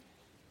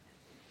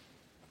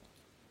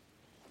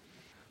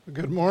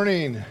Good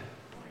morning.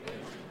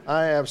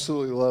 I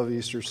absolutely love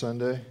Easter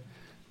Sunday.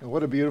 And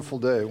what a beautiful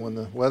day. When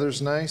the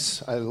weather's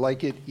nice, I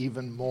like it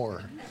even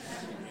more.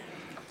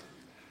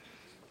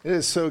 It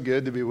is so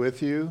good to be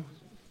with you.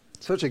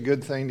 Such a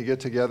good thing to get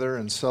together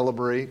and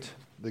celebrate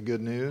the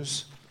good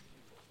news.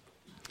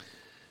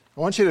 I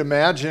want you to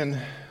imagine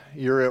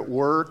you're at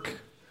work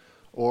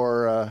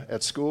or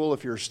at school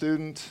if you're a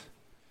student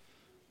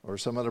or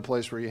some other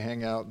place where you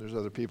hang out, there's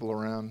other people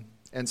around,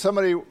 and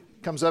somebody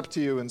comes up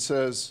to you and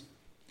says,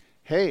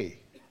 "Hey,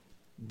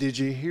 did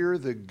you hear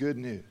the good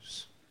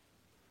news?"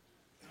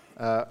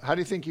 How do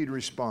you think you'd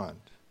respond?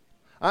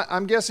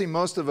 I'm guessing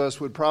most of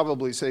us would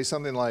probably say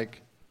something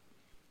like,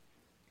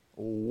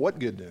 "What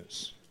good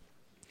news?"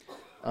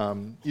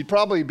 You'd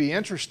probably be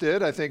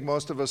interested. I think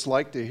most of us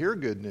like to hear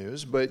good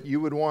news, but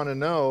you would want to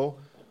know,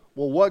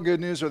 well, what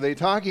good news are they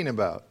talking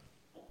about?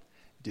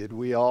 Did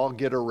we all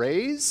get a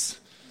raise?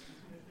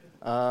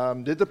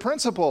 Did the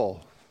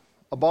principal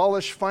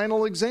abolish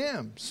final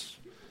exams?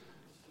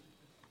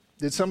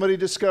 Did somebody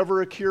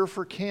discover a cure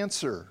for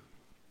cancer?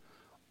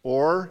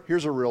 Or,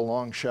 here's a real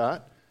long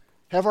shot,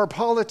 have our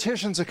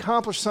politicians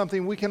accomplished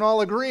something we can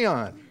all agree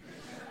on?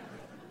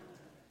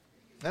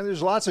 And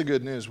there's lots of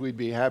good news we'd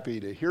be happy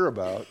to hear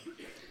about.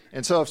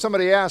 And so if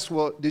somebody asks,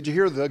 well, did you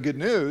hear the good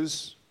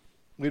news?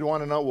 We'd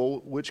want to know,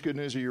 well, which good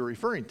news are you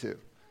referring to?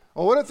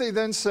 Well, what if they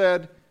then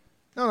said,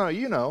 no,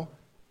 you know,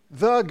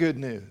 the good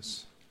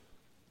news?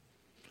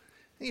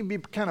 You'd be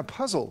kind of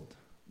puzzled.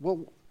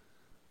 Well,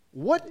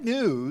 what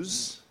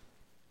news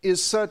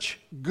is such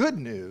good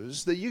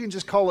news that you can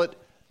just call it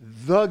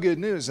the good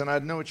news and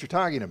I'd know what you're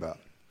talking about?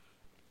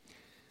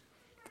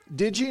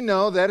 Did you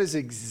know that is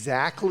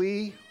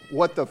exactly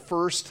what the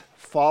first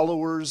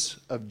followers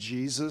of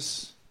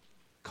Jesus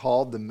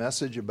called the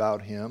message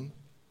about him?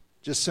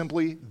 Just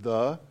simply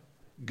the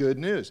good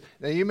news.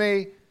 Now you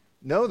may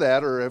know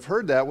that or have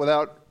heard that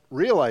without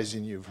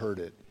realizing you've heard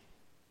it.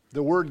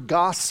 The word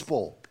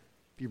gospel,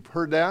 you've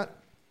heard that?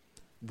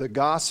 The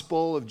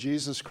gospel of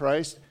Jesus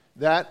Christ,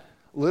 that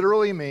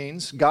literally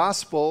means,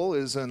 gospel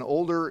is an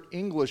older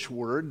English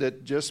word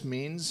that just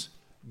means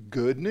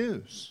good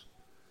news.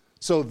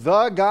 So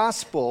the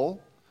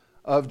gospel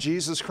of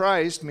Jesus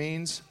Christ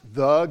means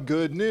the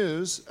good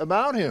news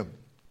about him.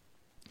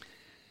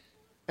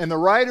 And the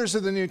writers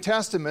of the New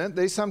Testament,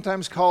 they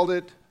sometimes called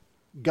it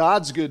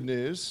God's good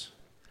news.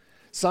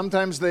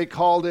 Sometimes they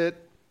called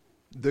it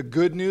the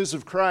good news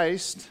of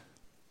Christ.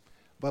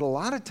 But a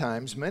lot of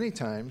times, many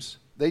times,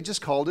 they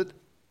just called it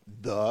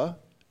the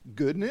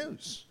good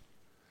news.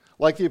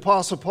 Like the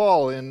Apostle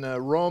Paul in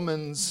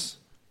Romans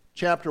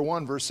chapter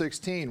 1, verse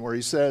 16, where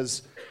he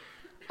says,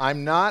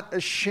 I'm not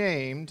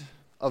ashamed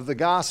of the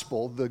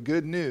gospel, the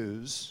good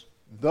news,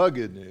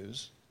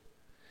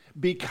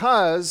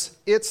 because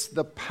it's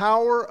the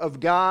power of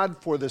God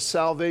for the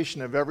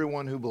salvation of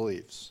everyone who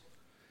believes.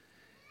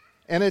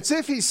 And it's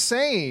if he's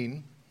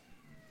saying,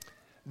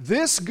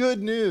 this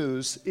good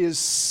news is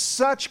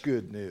such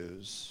good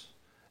news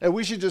that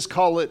we should just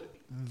call it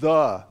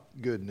the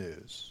good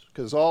news.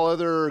 Because all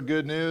other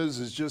good news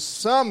is just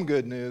some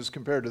good news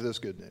compared to this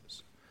good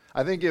news.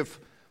 I think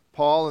if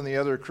Paul and the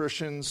other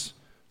Christians,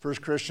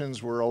 first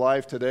Christians, were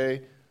alive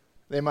today,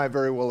 they might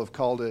very well have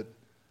called it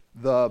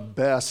the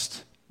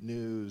best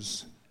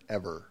news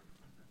ever.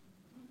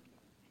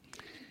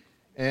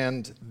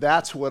 And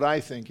that's what I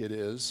think it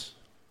is.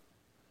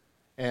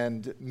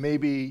 And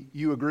maybe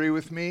you agree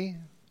with me,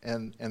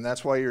 and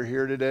that's why you're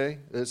here today.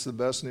 It's the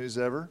best news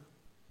ever.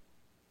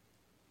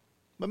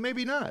 But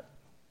maybe not.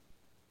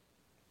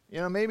 You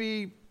know,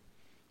 maybe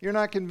you're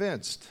not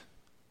convinced.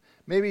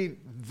 Maybe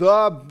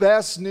the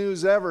best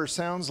news ever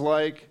sounds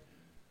like,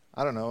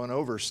 I don't know, an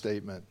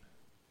overstatement.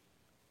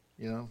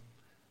 You know,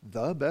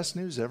 the best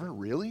news ever?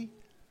 Really?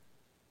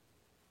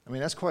 I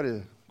mean, that's quite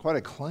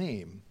a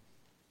claim.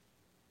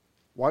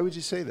 Why would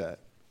you say that?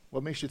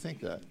 What makes you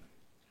think that?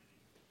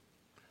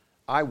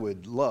 I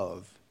would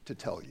love to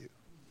tell you.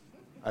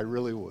 I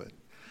really would.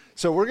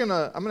 So I'm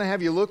gonna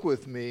have you look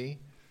with me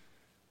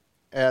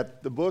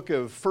at the book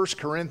of 1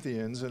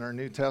 Corinthians in our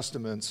New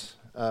Testaments,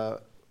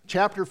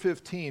 chapter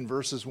 15,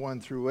 verses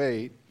 1 through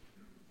 8.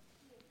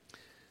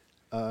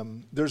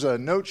 There's a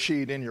note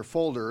sheet in your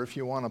folder if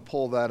you want to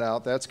pull that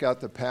out. That's got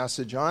the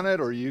passage on it,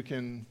 or you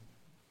can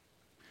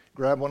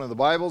grab one of the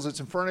Bibles that's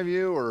in front of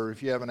you, or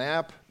if you have an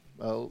app,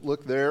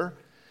 look there.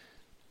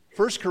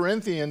 1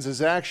 Corinthians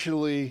is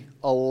actually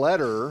a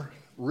letter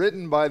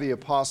written by the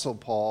Apostle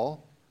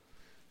Paul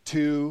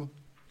to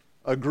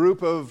a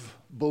group of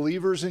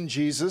believers in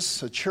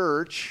Jesus, a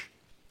church,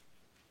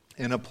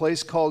 in a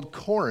place called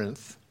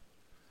Corinth.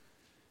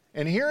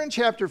 And here in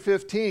chapter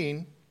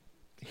 15,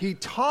 he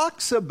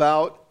talks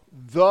about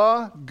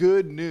the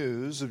good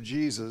news of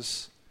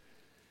Jesus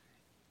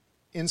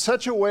in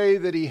such a way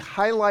that he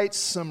highlights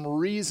some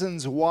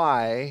reasons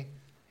why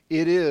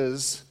it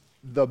is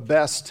the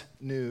best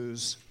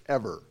news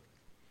ever.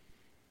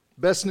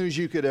 Best news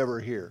you could ever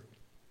hear.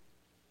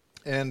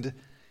 And,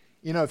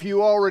 you know, if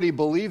you already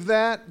believe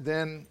that,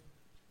 then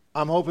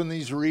I'm hoping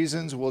these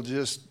reasons will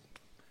just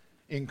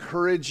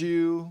encourage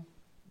you,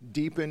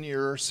 deepen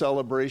your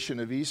celebration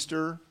of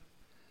Easter.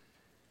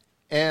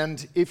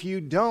 And if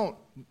you don't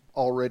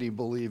already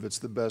believe it's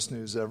the best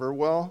news ever,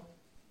 well,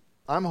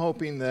 I'm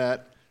hoping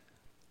that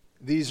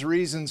these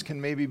reasons can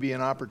maybe be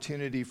an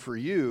opportunity for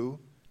you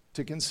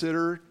to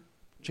consider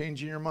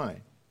changing your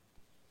mind.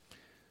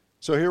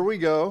 So here we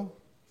go.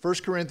 1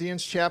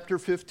 Corinthians chapter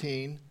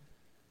 15,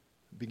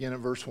 begin at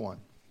verse 1,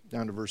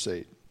 down to verse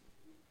 8.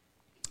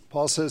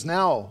 Paul says,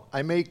 "Now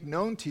I make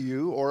known to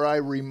you, or I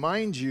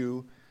remind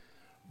you,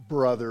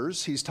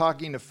 brothers," he's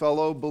talking to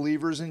fellow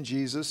believers in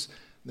Jesus.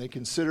 They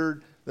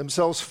considered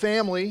themselves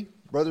family,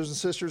 brothers and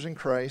sisters in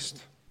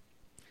Christ.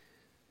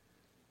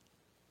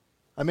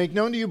 "I make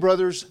known to you,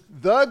 brothers,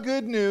 the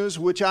good news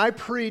which I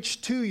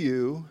preached to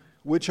you,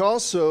 which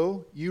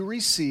also you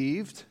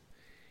received,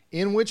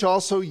 in which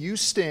also you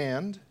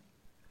stand,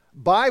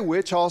 by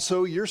which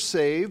also you're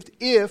saved,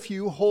 if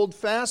you hold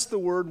fast the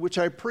word which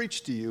I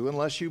preached to you,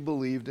 unless you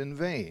believed in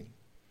vain.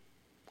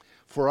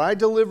 For I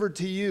delivered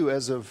to you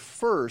as of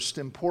first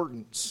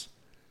importance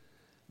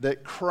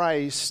that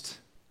Christ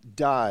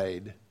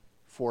died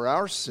for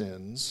our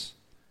sins,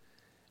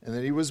 and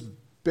that he was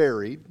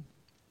buried,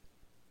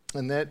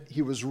 and that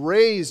he was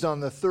raised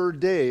on the third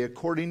day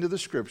according to the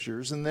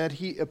Scriptures, and that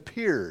he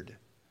appeared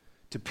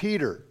to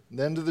Peter,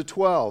 then to the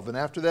 12, and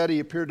after that he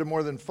appeared to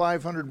more than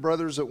 500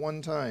 brothers at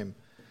one time,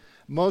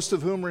 most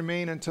of whom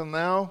remain until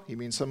now." He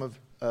means some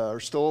are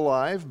still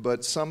alive,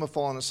 but some have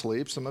fallen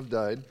asleep, some have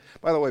died.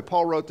 By the way,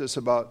 Paul wrote this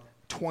about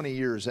 20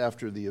 years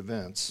after the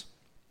events.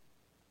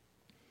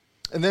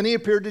 "And then he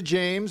appeared to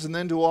James, and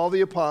then to all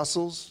the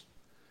apostles,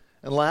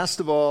 and last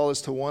of all,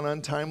 as to one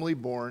untimely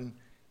born,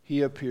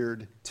 he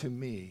appeared to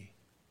me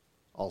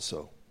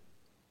also."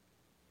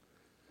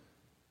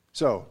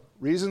 So,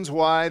 reasons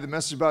why the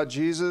message about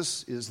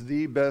Jesus is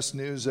the best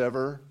news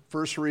ever.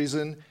 First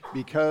reason,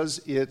 because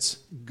it's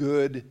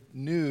good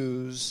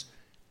news,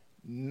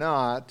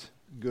 not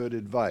good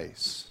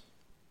advice.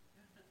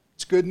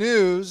 It's good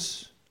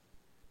news,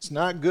 it's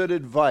not good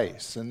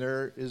advice, and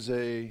there is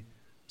a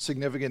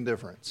significant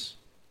difference.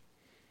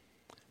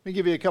 Let me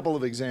give you a couple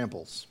of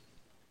examples.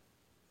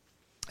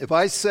 If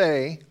I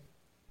say,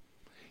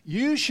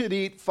 you should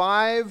eat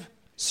 5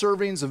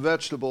 servings of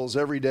vegetables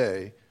every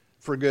day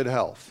for good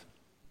health,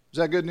 is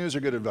that good news or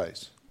good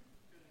advice?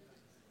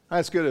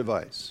 That's good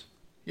advice.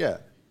 Yeah,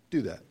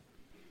 do that.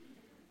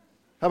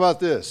 How about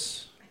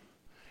this?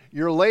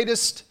 Your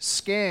latest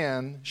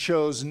scan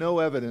shows no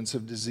evidence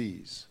of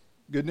disease.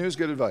 Good news,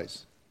 good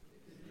advice?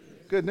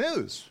 Good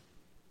news.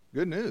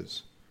 Good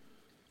news.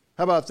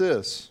 How about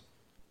this?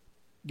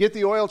 Get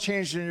the oil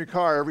changed in your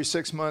car every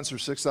 6 months or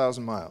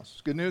 6,000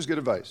 miles. Good news, good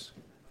advice?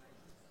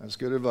 That's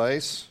good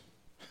advice.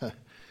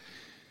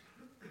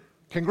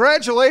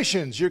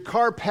 Congratulations, your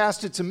car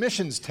passed its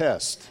emissions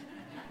test.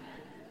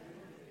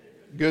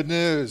 Good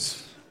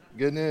news.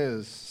 Good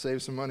news.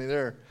 Save some money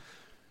there.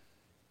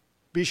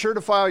 Be sure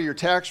to file your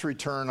tax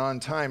return on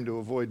time to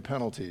avoid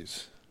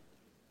penalties.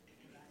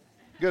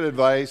 Good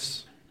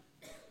advice.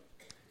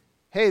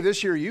 Hey,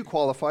 this year you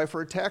qualify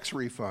for a tax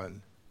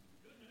refund.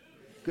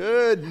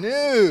 Good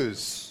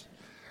news.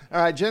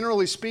 All right,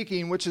 generally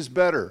speaking, which is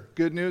better,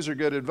 good news or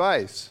good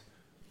advice?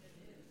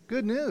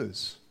 Good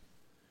news.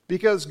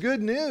 Because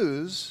good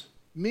news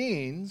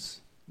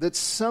means that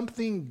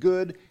something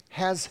good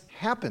has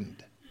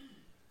happened.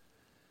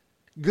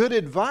 Good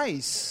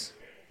advice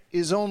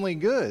is only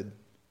good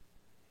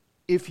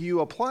if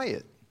you apply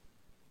it,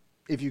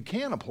 if you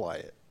can apply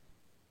it.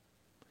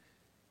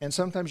 And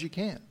sometimes you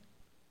can't.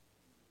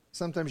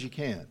 Sometimes you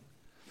can't.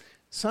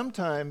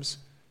 Sometimes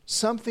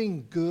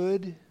something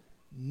good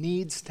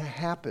needs to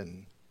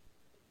happen,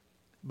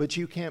 but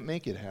you can't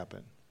make it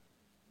happen.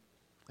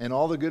 And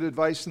all the good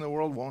advice in the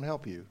world won't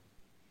help you.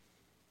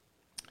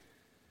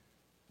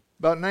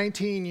 About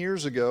 19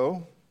 years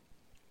ago,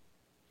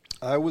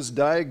 I was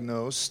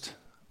diagnosed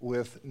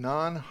with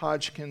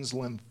non-Hodgkin's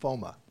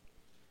lymphoma.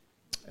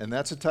 And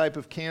that's a type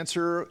of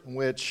cancer in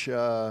which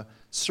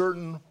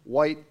certain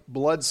white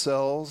blood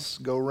cells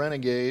go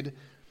renegade,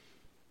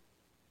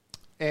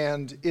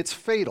 and it's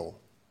fatal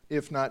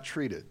if not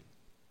treated.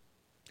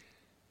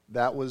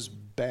 That was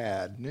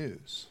bad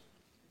news.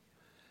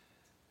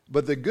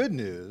 But the good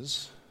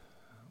news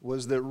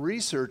was that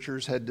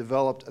researchers had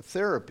developed a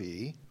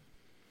therapy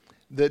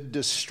that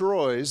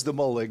destroys the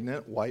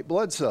malignant white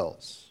blood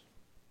cells.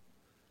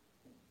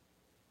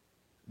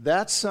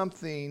 That's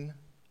something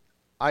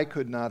I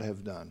could not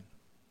have done.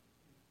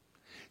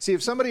 See,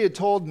 if somebody had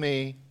told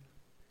me,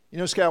 you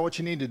know, Scott, what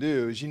you need to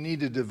do is you need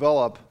to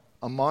develop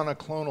a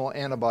monoclonal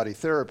antibody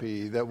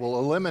therapy that will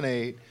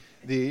eliminate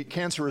the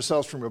cancerous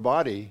cells from your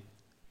body,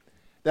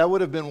 that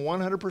would have been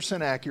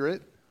 100%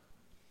 accurate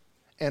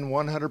and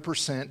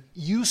 100%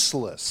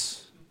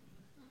 useless.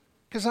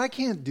 Because I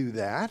can't do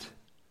that.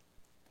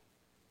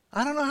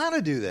 I don't know how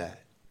to do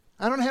that.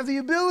 I don't have the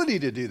ability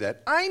to do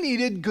that. I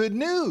needed good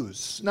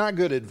news, not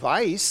good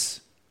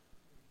advice.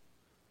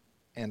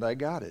 And I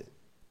got it.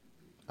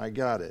 I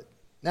got it.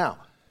 Now,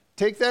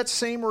 take that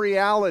same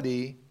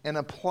reality and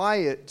apply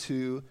it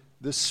to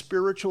the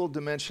spiritual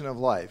dimension of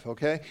life,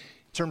 okay?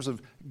 in terms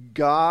of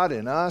God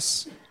and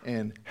us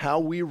and how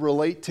we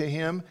relate to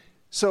Him.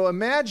 So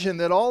imagine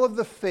that all of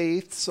the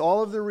faiths,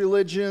 all of the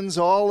religions,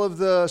 all of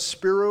the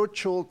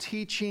spiritual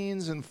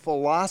teachings and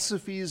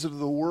philosophies of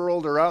the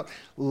world are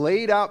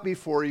laid out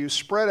before you,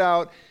 spread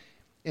out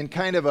in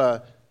kind of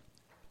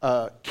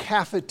a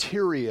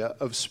cafeteria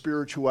of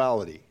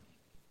spirituality.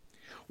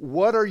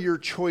 What are your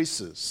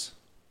choices?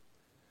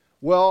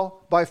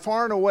 Well, by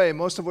far and away,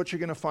 most of what you're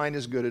going to find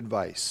is good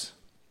advice.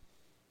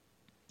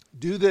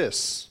 Do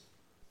this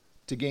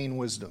to gain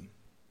wisdom.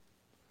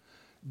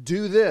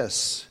 Do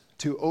this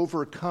to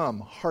overcome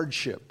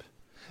hardship.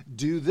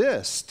 Do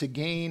this to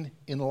gain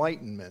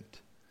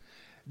enlightenment.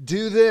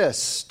 Do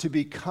this to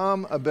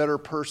become a better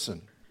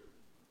person.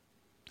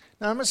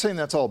 Now, I'm not saying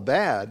that's all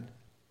bad,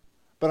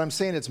 but I'm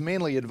saying it's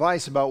mainly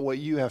advice about what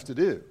you have to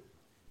do.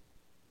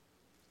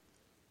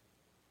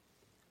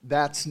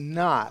 That's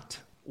not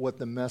what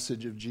the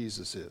message of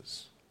Jesus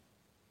is.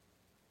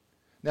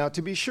 Now,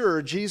 to be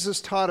sure,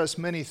 Jesus taught us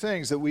many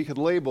things that we could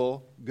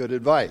label good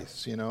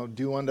advice.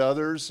 Do unto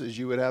others as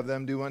you would have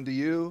them do unto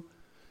you.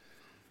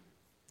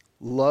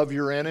 Love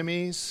your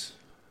enemies.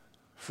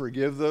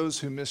 Forgive those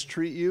who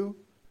mistreat you.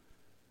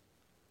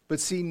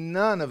 But see,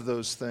 none of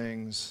those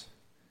things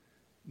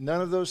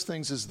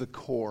is the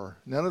core.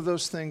 None of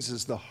those things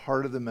is the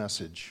heart of the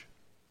message.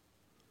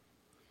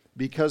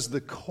 Because the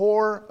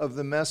core of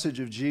the message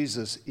of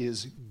Jesus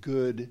is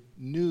good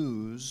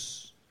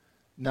news,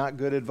 not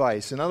good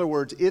advice. In other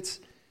words,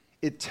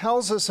 it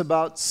tells us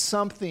about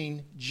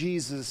something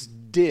Jesus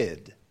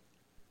did,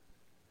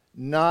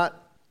 not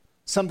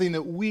something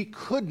that we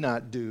could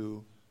not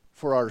do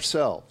for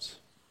ourselves.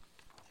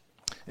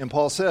 And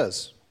Paul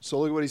says, so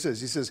look at what he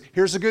says. He says,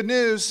 here's the good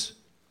news.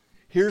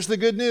 Here's the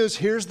good news.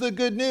 Here's the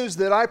good news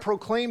that I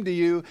proclaim to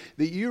you,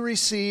 that you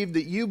received,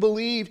 that you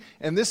believed,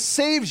 and this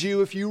saves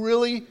you if you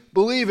really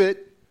believe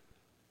it.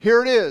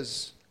 Here it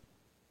is.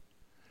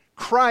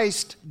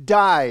 Christ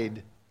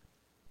died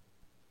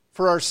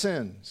for our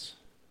sins.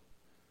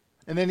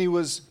 And then He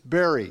was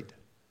buried.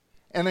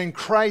 And then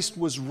Christ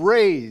was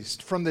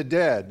raised from the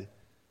dead,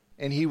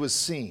 and He was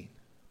seen.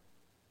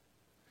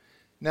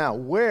 Now,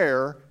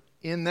 where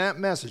in that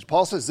message,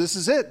 Paul says, this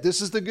is it.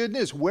 This is the good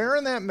news. Where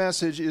in that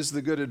message is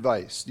the good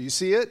advice? Do you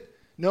see it?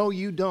 No,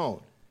 you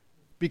don't.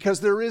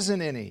 Because there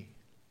isn't any.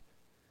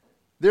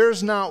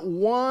 There's not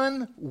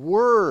one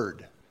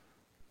word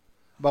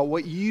about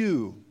what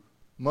you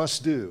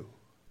must do,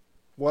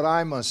 what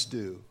I must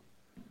do.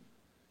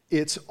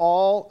 It's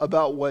all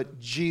about what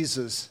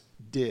Jesus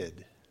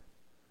did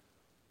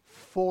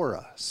for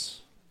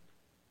us.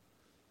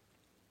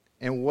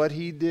 And what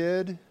He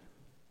did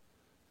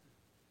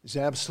is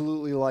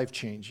absolutely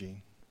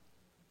life-changing,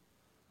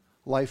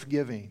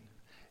 life-giving.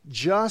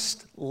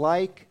 Just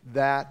like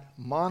that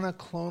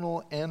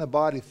monoclonal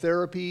antibody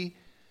therapy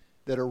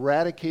that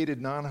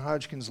eradicated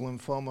non-Hodgkin's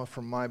lymphoma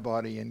from my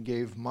body and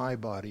gave my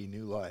body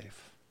new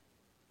life.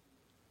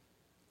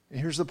 And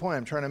here's the point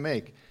I'm trying to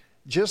make.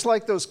 Just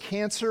like those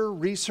cancer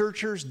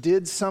researchers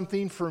did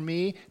something for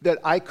me that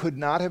I could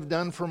not have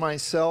done for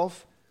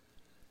myself,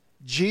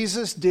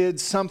 Jesus did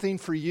something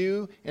for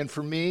you and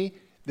for me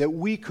that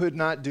we could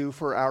not do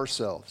for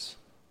ourselves.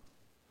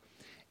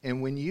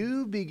 And when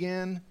you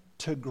begin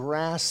to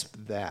grasp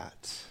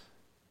that,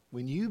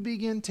 when you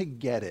begin to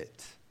get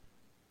it,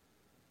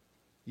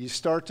 you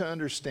start to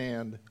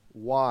understand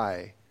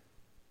why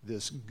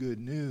this good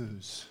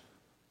news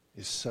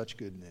is such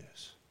good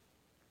news.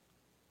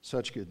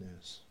 Such good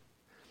news.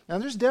 Now,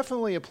 there's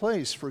definitely a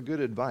place for good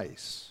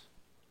advice.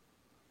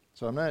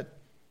 So I'm not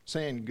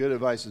saying good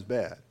advice is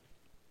bad.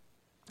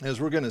 As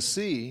we're going to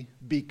see,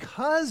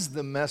 because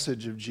the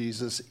message of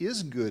Jesus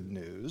is good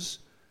news,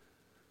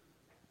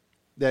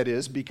 that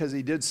is, because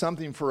He did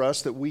something for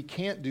us that we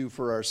can't do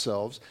for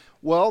ourselves,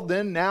 well,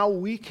 then now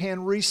we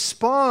can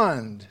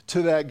respond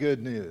to that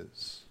good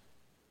news.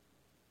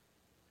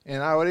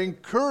 And I would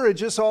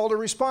encourage us all to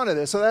respond to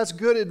this. So that's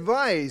good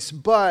advice,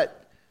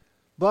 but,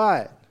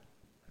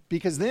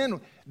 because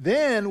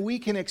then we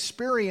can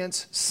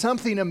experience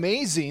something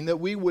amazing that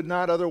we would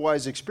not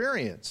otherwise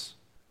experience.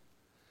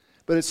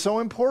 But it's so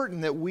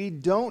important that we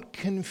don't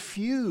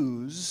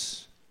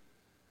confuse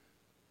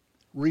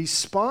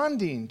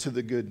responding to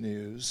the good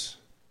news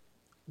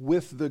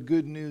with the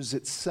good news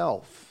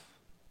itself.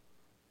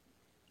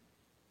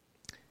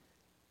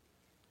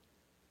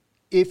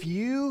 If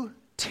you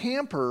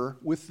tamper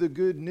with the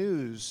good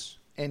news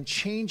and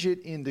change it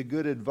into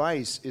good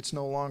advice, it's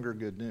no longer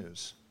good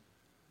news.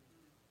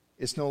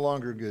 It's no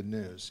longer good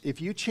news.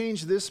 If you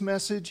change this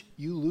message,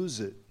 you lose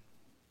it.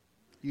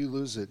 You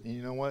lose it. And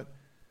you know what?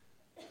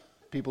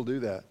 People do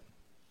that.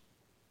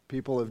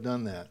 People have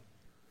done that.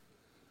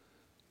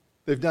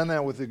 They've done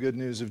that with the good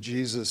news of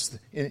Jesus.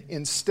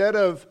 Instead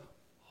of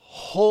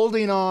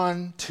holding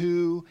on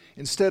to,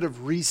 instead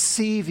of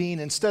receiving,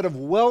 instead of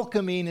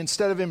welcoming,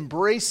 instead of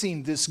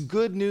embracing this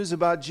good news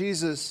about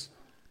Jesus,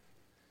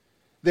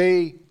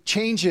 they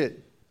change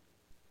it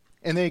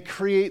And they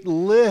create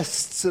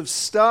lists of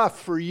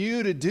stuff for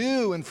you to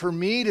do and for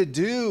me to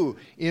do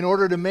in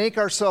order to make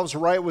ourselves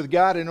right with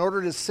God, in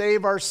order to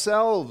save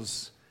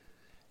ourselves.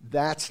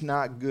 That's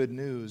not good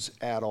news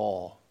at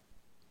all.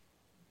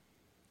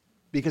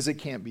 Because it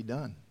can't be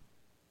done.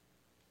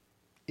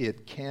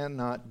 It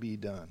cannot be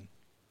done.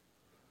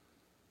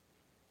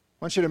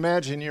 I want you to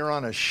imagine you're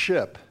on a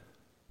ship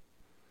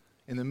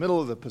in the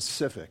middle of the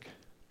Pacific,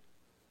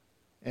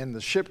 and the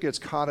ship gets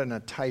caught in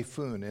a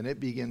typhoon and it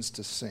begins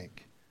to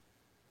sink.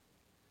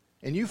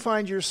 And you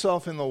find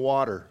yourself in the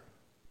water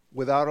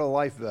without a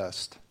life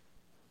vest,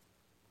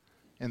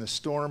 and the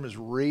storm is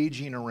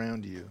raging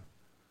around you.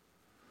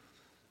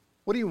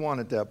 What do you want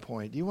at that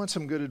point? Do you want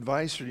some good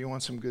advice or do you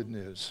want some good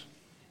news?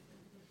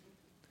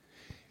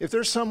 If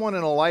there's someone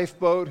in a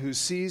lifeboat who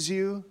sees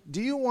you,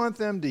 do you want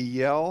them to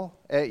yell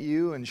at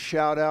you and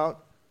shout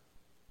out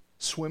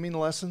swimming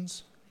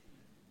lessons?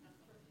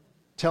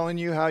 Telling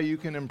you how you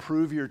can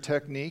improve your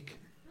technique?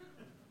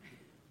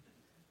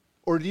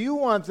 Or do you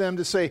want them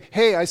to say,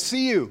 hey, I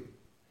see you,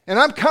 and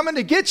I'm coming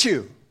to get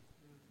you.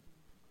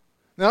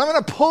 Now I'm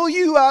going to pull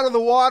you out of the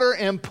water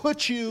and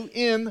put you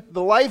in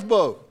the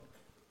lifeboat.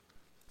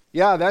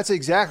 Yeah, that's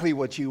exactly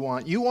what you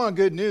want. You want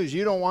good news.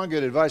 You don't want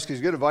good advice, because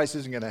good advice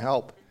isn't going to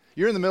help.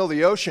 You're in the middle of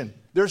the ocean.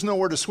 There's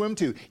nowhere to swim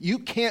to. You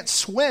can't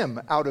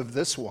swim out of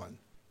this one.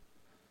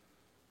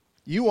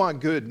 You want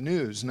good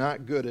news,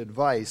 not good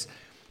advice.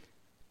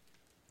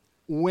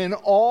 When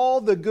all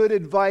the good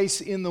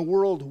advice in the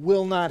world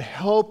will not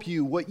help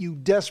you, what you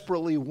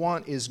desperately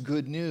want is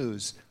good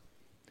news.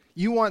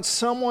 You want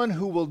someone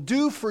who will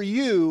do for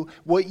you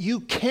what you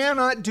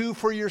cannot do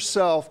for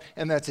yourself,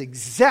 and that's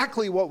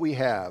exactly what we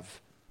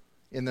have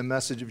in the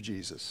message of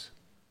Jesus.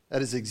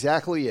 That is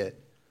exactly it.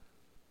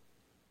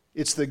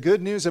 It's the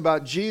good news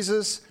about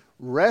Jesus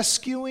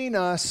rescuing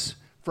us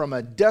from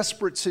a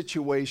desperate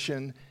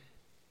situation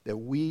that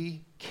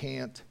we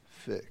can't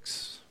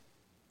fix.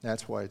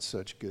 That's why it's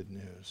such good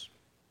news.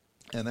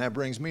 And that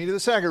brings me to the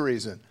second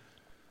reason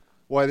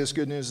why this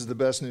good news is the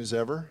best news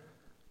ever.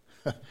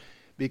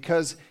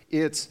 Because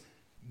it's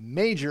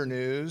major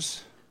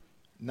news,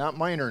 not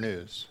minor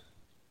news.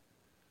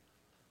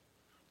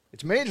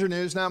 It's major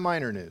news, not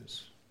minor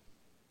news.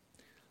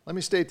 Let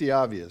me state the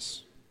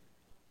obvious.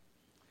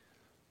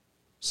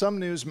 Some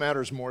news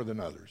matters more than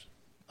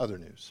other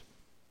news.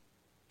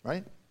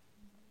 Right?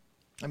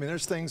 I mean,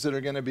 there's things that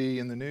are going to be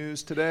in the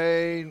news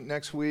today,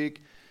 next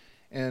week,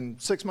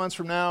 and 6 months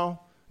from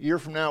now, a year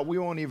from now, we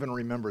won't even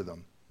remember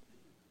them.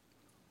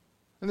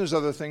 And there's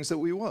other things that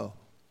we will.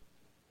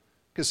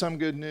 Because some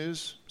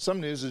news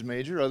is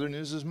major, other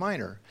news is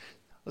minor.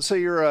 Let's say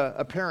you're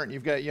a parent,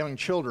 you've got young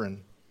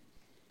children,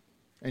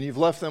 and you've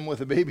left them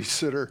with a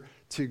babysitter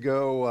to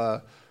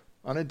go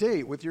on a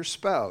date with your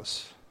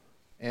spouse.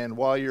 And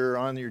while you're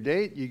on your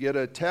date, you get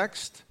a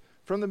text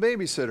from the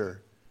babysitter.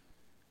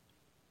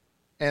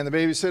 And the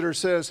babysitter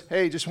says,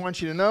 hey, just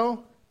want you to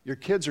know, your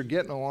kids are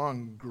getting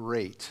along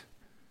great.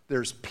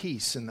 There's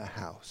peace in the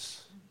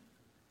house.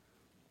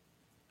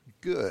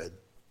 Good.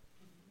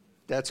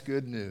 That's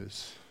good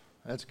news.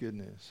 That's good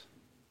news.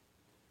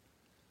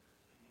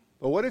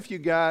 But what if you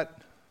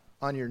got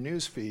on your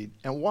news feed,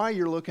 and why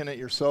you're looking at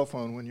your cell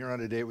phone when you're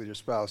on a date with your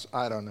spouse,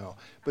 I don't know.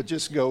 But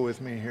just go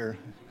with me here.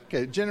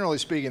 Okay, generally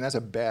speaking, that's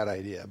a bad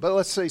idea. But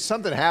let's say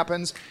something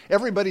happens,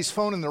 everybody's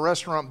phone in the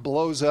restaurant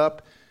blows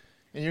up,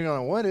 and you're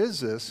going, what is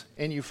this?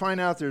 And you find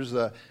out there's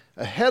a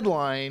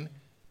headline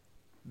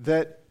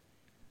that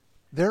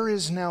there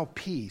is now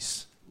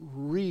peace,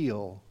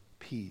 real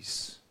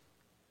peace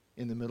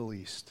in the Middle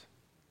East.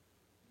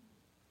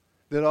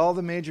 That all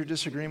the major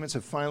disagreements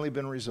have finally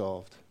been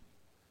resolved.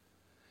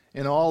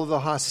 And all of the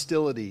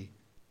hostility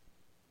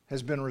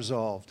has been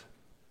resolved.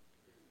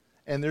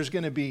 And there's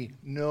going to be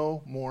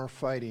no more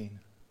fighting.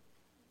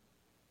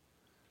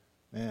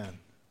 Man,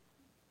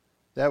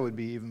 that would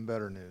be even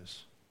better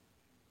news.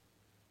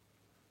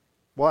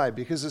 Why?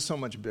 Because it's so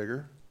much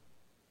bigger.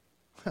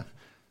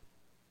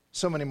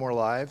 So many more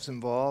lives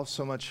involved,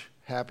 so much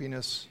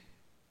happiness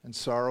and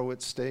sorrow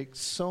at stake,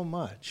 so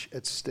much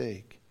at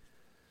stake.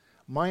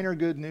 Minor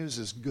good news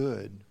is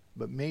good,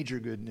 but major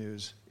good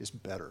news is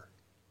better.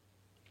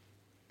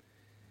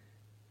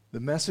 The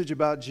message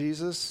about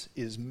Jesus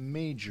is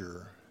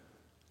major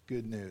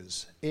good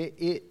news.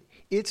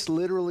 It's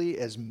literally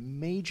as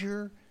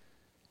major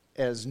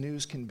as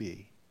news can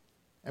be.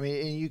 I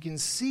mean, and you can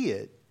see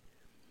it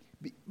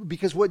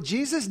because what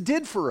Jesus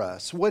did for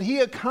us, what he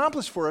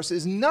accomplished for us,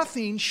 is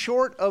nothing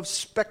short of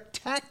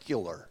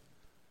spectacular.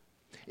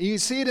 And you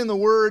see it in the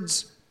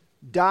words,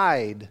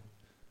 died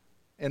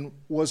and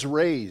was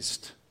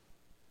raised.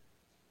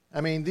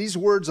 I mean, these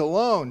words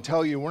alone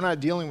tell you we're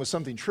not dealing with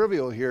something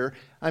trivial here.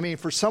 I mean,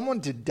 for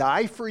someone to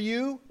die for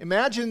you,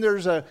 imagine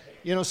there's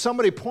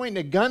somebody pointing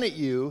a gun at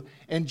you,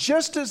 and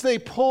just as they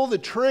pull the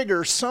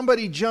trigger,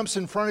 somebody jumps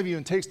in front of you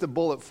and takes the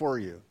bullet for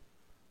you.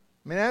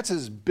 I mean, that's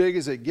as big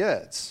as it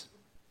gets,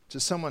 to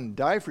someone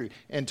die for you.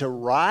 And to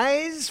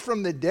rise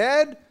from the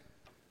dead,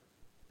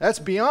 that's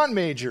beyond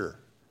major.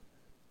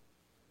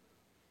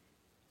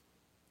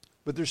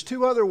 But there's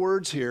two other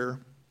words here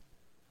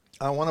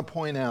I want to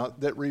point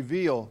out that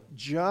reveal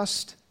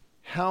just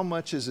how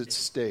much is at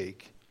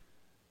stake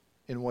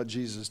in what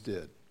Jesus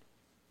did.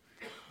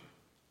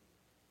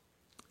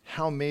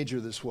 How major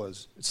this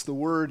was. It's the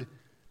word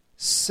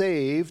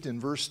saved in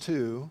verse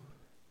 2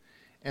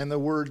 and the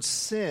word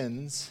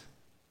sins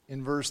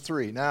in verse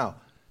 3. Now,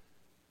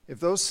 if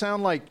those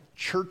sound like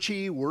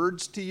churchy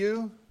words to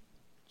you,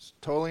 it's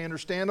totally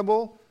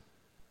understandable,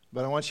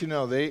 but I want you to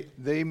know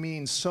they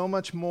mean so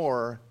much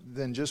more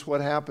than just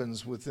what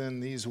happens within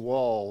these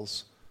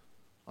walls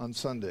on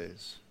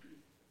Sundays.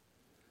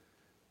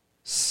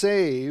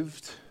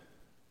 Saved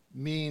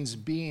means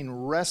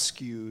being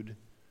rescued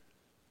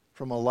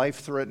from a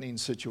life-threatening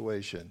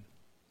situation.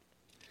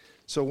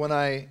 So when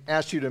I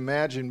asked you to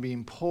imagine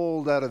being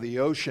pulled out of the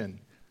ocean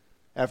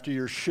after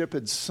your ship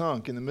had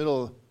sunk in the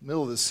middle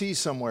of the sea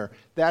somewhere,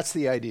 that's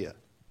the idea.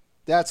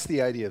 That's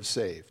the idea of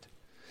saved.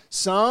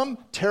 Some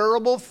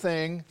terrible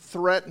thing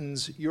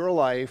threatens your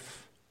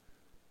life,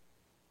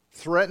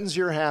 threatens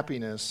your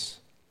happiness,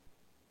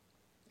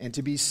 and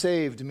to be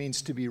saved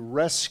means to be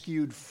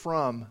rescued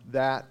from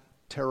that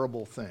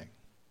terrible thing.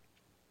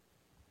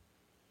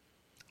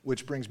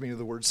 Which brings me to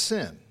the word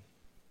sin.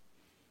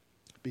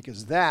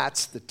 Because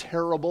that's the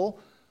terrible,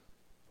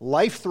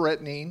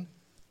 life-threatening,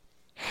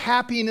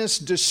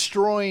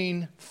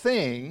 happiness-destroying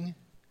thing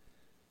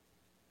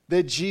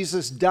that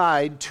Jesus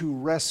died to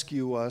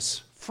rescue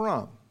us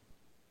from.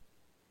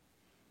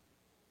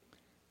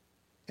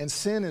 And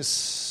sin is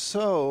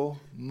so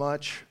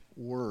much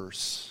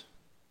worse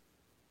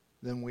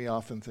than we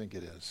often think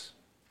it is.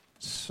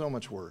 So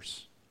much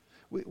worse.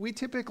 We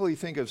typically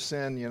think of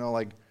sin,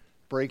 like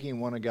breaking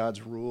one of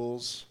God's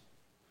rules.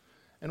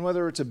 And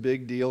whether it's a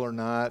big deal or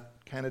not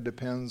kind of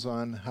depends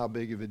on how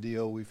big of a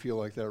deal we feel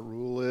like that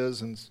rule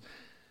is. And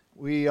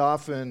we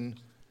often,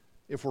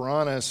 if we're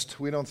honest,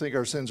 we don't think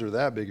our sins are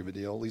that big of a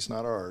deal, at least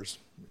not ours.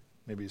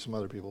 Maybe some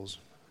other people's.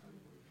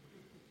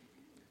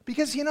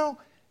 Because,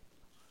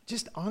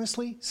 just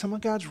honestly, some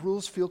of God's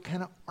rules feel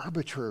kind of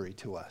arbitrary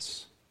to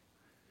us.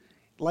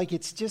 Like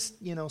it's just,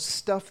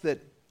 stuff that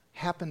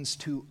happens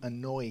to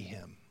annoy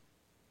him.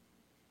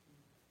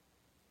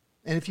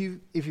 And if you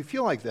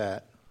feel like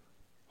that,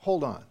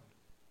 hold on.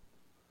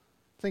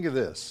 Think of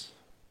this.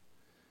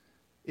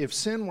 If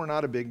sin were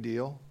not a big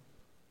deal,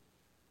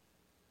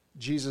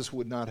 Jesus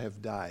would not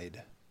have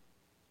died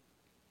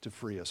to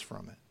free us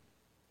from it.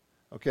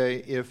 Okay?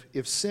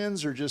 If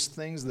sins are just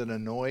things that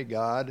annoy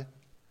God,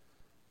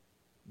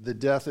 the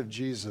death of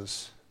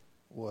Jesus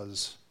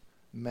was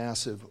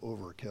massive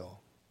overkill.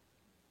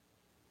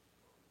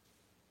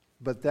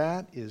 But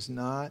that is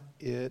not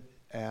it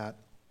at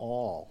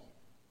all.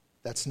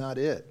 That's not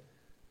it.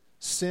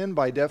 Sin,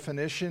 by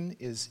definition,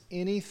 is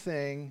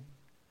anything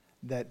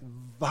that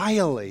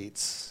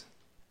violates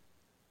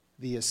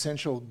the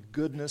essential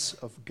goodness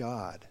of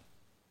God.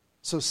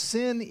 So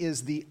sin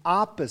is the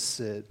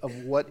opposite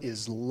of what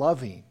is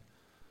loving,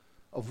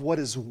 of what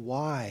is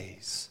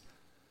wise,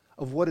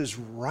 of what is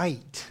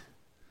right,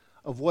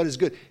 of what is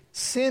good.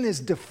 Sin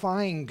is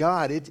defying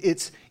God.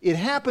 It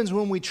happens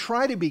when we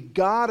try to be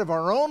God of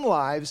our own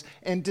lives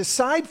and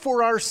decide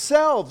for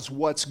ourselves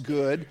what's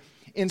good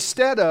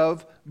instead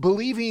of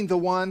believing the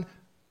one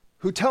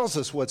who tells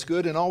us what's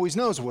good and always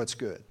knows what's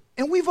good.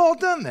 And we've all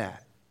done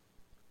that.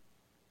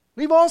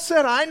 We've all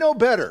said, I know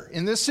better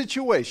in this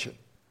situation.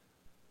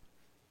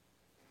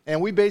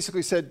 And we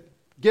basically said,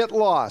 get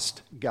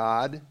lost,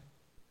 God.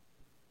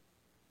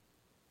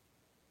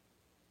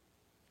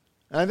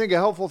 And I think a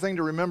helpful thing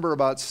to remember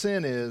about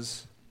sin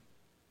is,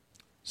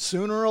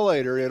 sooner or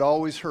later, it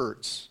always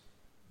hurts.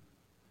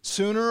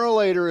 Sooner or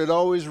later, it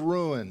always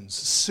ruins.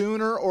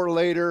 Sooner or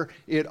later,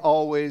 it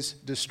always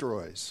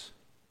destroys.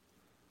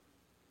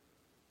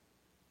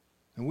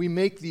 And we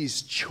make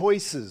these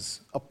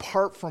choices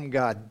apart from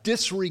God,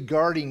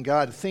 disregarding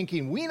God,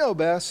 thinking we know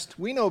best,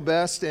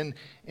 and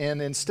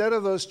instead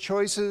of those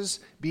choices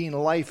being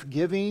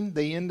life-giving,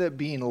 they end up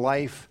being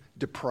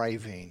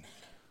life-depriving,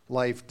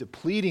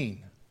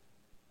 life-depleting.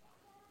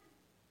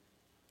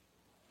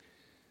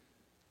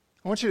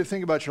 I want you to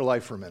think about your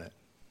life for a minute.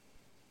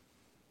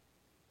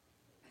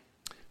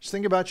 Just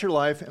think about your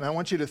life, and I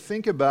want you to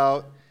think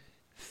about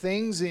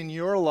things in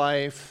your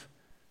life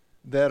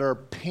that are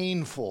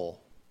painful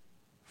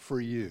for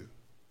you.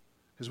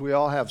 Because we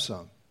all have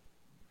some.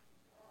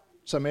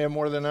 Some may have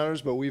more than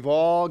others, but we've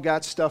all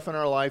got stuff in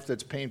our life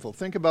that's painful.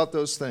 Think about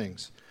those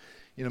things.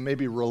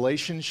 Maybe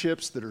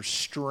relationships that are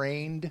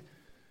strained,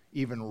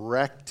 even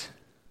wrecked.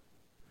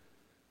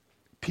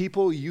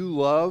 People you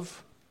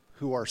love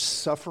who are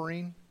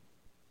suffering.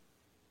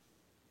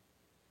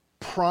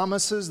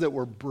 Promises that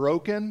were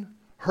broken.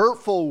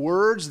 Hurtful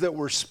words that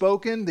were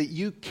spoken that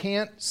you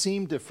can't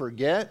seem to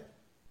forget.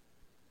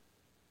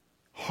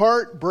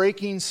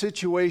 Heartbreaking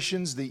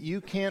situations that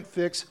you can't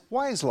fix.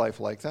 Why is life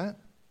like that?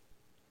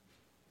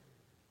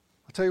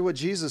 I'll tell you what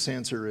Jesus'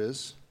 answer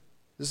is.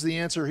 This is the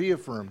answer he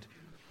affirmed.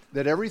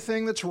 That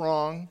everything that's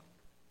wrong,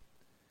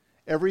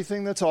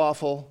 everything that's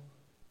awful,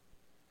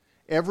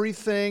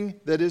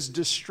 everything that is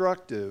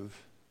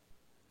destructive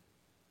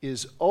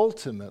is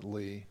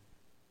ultimately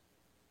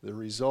the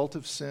result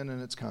of sin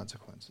and its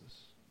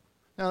consequences.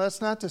 Now,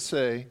 that's not to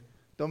say,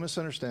 don't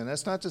misunderstand,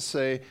 that's not to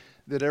say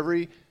that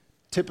every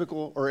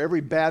typical or every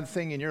bad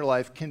thing in your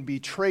life can be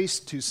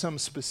traced to some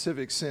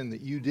specific sin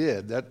that you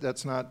did.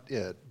 That's not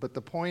it. But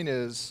the point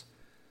is,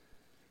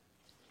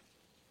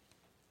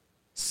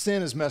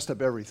 sin has messed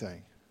up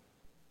everything.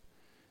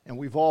 And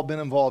we've all been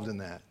involved in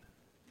that.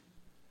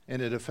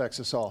 And it affects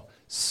us all.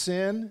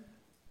 Sin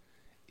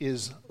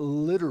is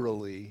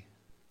literally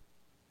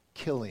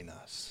killing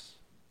us.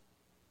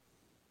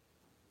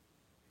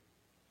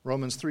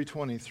 Romans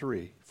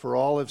 3:23, for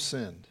all have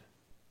sinned.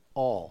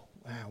 All.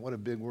 Wow, what a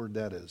big word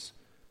that is.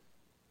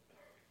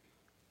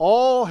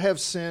 All have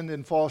sinned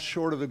and fall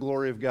short of the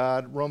glory of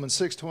God. Romans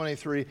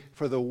 6:23,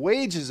 for the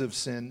wages of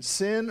sin,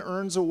 sin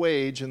earns a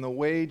wage, and the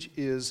wage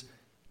is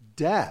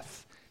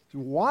death.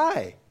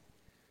 Why?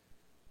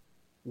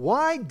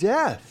 Why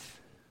death?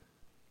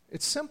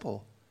 It's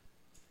simple.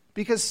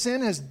 Because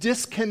sin has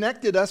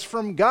disconnected us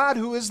from God,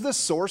 who is the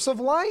source of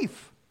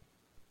life.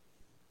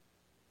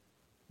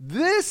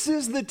 This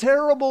is the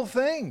terrible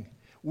thing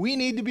we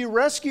need to be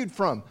rescued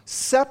from.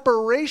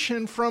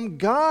 Separation from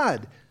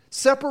God.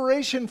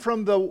 Separation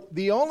from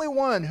the only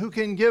one who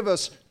can give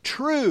us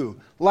true,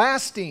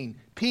 lasting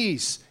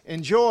peace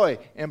and joy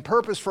and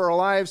purpose for our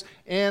lives,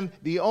 and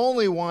the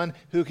only one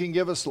who can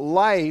give us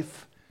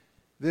life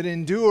that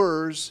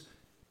endures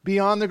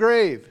beyond the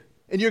grave.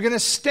 And you're going to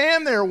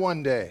stand there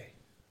one day,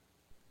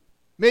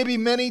 maybe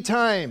many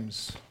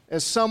times,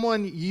 as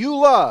someone you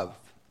love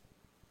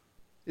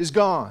is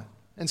gone.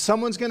 And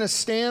someone's going to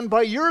stand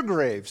by your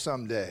grave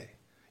someday.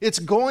 It's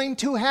going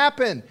to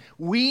happen.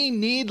 We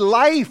need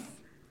life.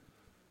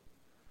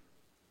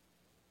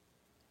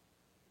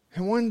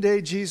 And one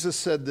day Jesus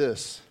said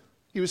this.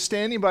 He was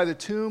standing by the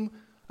tomb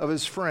of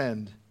his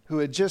friend who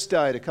had just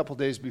died a couple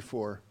days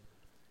before.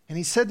 And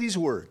he said these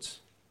words,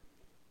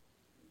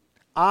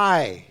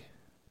 I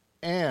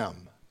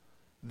am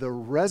the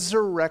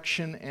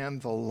resurrection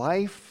and the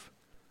life.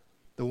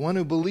 The one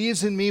who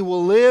believes in me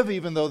will live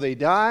even though they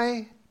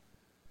die.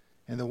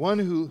 And the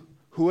one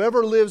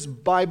whoever lives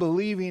by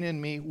believing in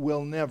me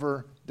will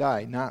never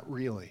die. Not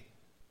really.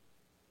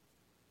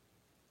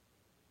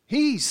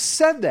 He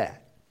said that.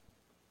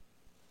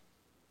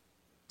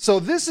 So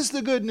this is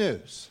the good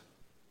news.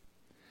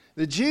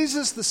 That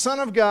Jesus, the Son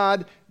of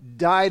God,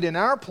 died in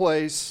our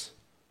place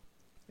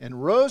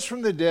and rose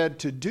from the dead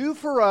to do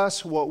for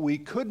us what we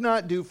could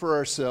not do for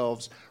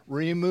ourselves,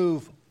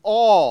 remove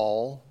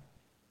all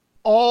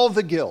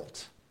the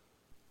guilt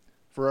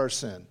for our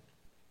sin.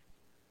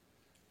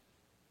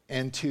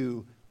 And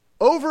to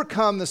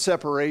overcome the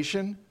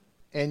separation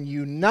and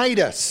unite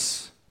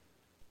us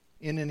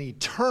in an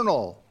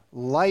eternal,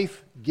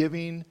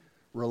 life-giving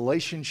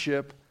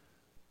relationship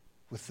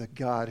with the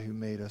God who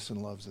made us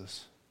and loves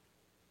us.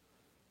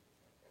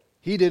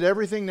 He did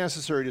everything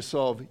necessary to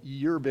solve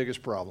your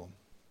biggest problem.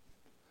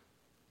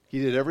 He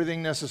did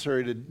everything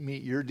necessary to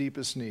meet your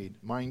deepest need,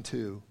 mine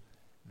too.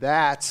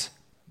 That's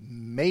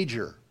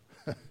major.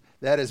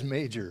 That is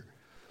major.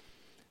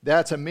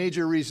 That's a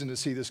major reason to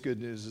see this good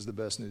news as the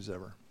best news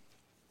ever.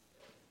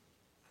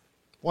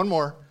 One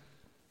more.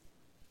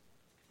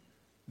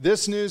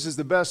 This news is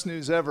the best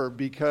news ever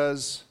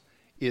because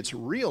it's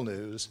real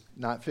news,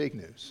 not fake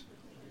news.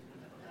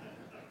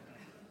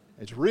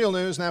 It's real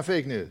news, not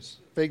fake news.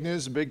 Fake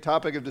news is a big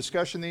topic of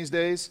discussion these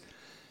days.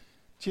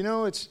 Do you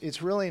know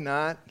it's really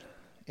not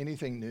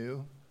anything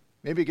new?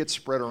 Maybe it gets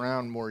spread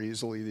around more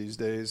easily these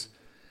days.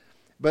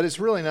 But it's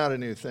really not a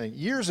new thing.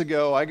 Years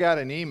ago, I got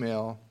an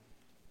email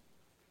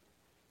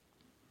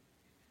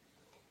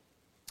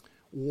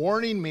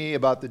warning me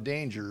about the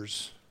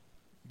dangers,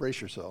 brace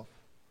yourself,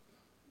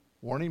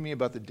 warning me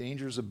about the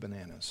dangers of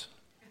bananas.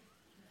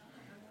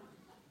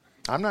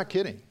 I'm not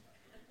kidding.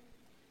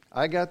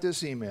 I got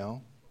this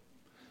email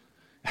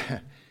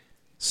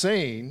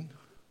saying,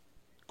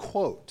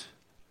 quote,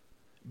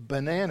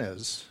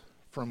 bananas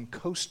from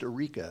Costa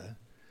Rica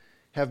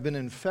have been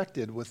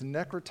infected with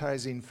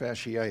necrotizing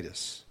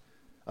fasciitis,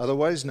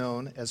 otherwise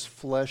known as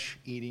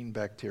flesh-eating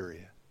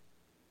bacteria.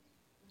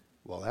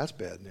 Well, that's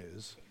bad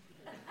news.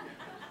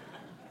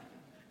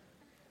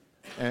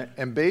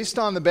 And based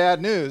on the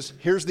bad news,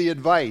 here's the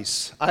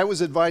advice. I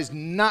was advised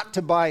not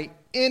to buy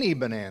any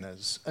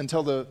bananas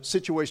until the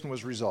situation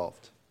was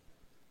resolved.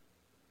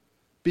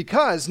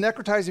 Because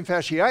necrotizing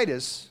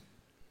fasciitis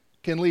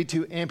can lead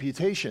to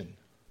amputation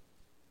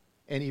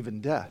and even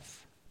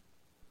death.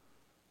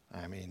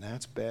 I mean,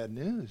 that's bad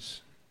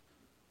news.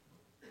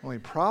 The only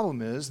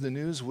problem is the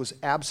news was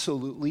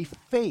absolutely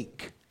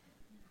fake.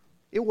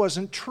 It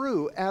wasn't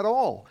true at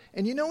all.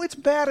 And you know, it's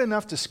bad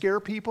enough to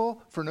scare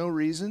people for no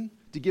reason,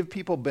 to give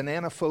people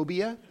banana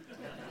phobia.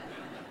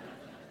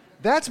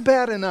 That's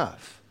bad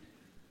enough.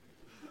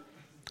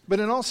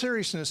 But in all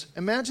seriousness,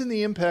 imagine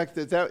the impact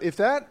that if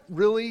that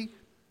really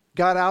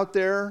got out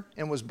there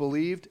and was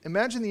believed,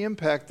 imagine the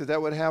impact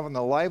that would have on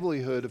the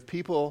livelihood of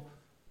people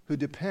who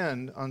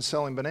depend on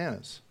selling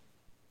bananas,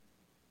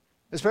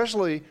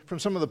 especially from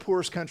some of the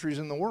poorest countries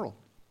in the world.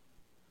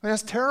 I mean,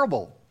 that's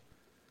terrible.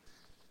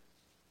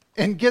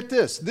 And get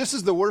this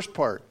is the worst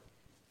part.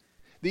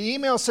 The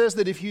email says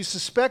that if you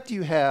suspect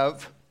you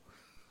have,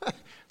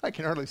 I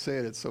can hardly say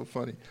it, it's so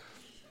funny,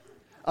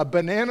 a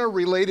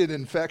banana-related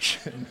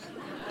infection.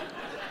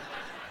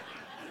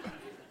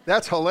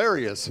 That's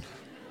hilarious.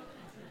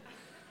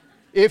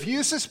 If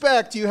you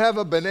suspect you have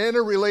a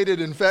banana-related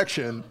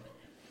infection,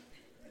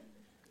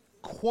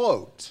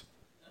 quote,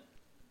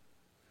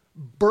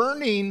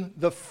 burning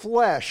the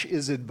flesh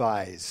is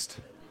advised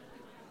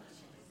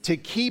to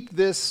keep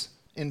this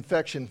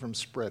infection from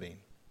spreading.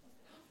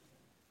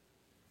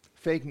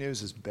 Fake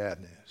news is bad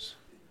news.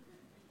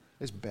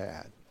 It's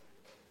bad.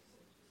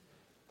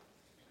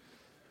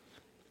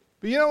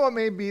 But you know what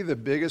may be the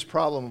biggest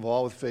problem of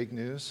all with fake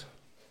news?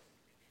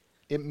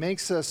 It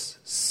makes us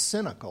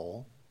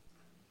cynical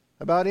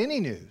about any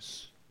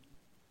news,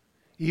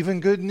 even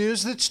good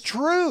news that's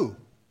true.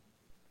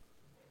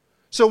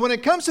 So when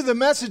it comes to the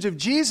message of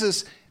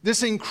Jesus,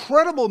 this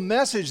incredible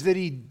message that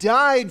he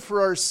died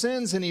for our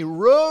sins and he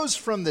rose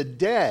from the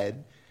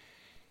dead,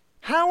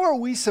 how are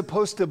we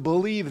supposed to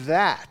believe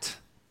that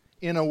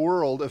in a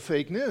world of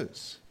fake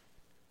news?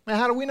 Now,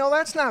 how do we know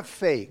that's not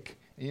fake?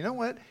 And you know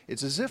what?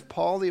 It's as if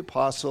Paul the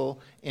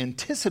Apostle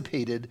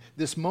anticipated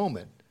this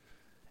moment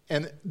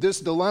and this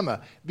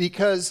dilemma,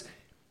 because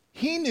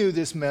he knew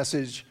this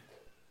message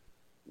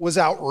was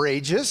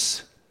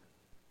outrageous.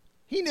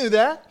 He knew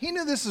that. He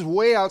knew this is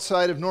way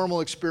outside of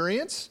normal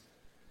experience.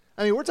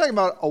 I mean, we're talking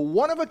about a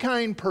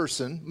one-of-a-kind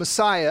person,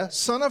 Messiah,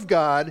 Son of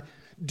God,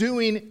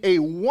 doing a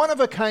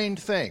one-of-a-kind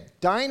thing,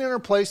 dying in our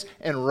place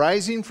and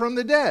rising from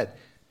the dead.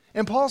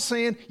 And Paul's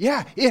saying,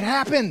 yeah, it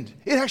happened.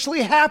 It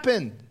actually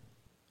happened.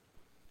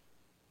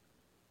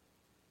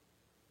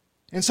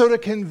 And so to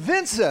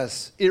convince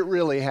us it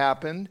really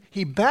happened,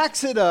 he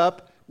backs it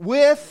up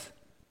with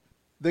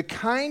the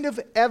kind of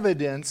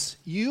evidence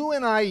you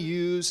and I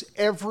use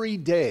every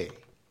day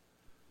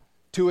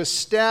to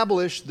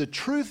establish the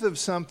truth of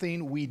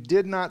something we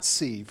did not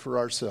see for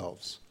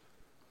ourselves.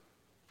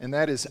 And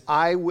that is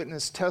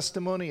eyewitness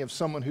testimony of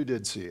someone who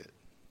did see it.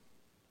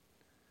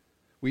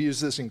 We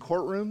use this in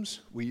courtrooms.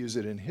 We use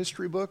it in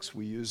history books.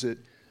 We use it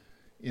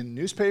in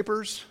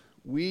newspapers.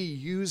 We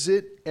use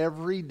it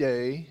every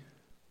day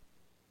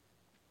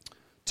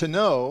to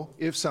know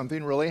if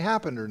something really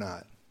happened or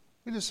not.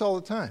 We do this all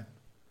the time.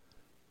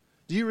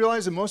 Do you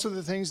realize that most of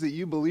the things that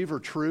you believe are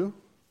true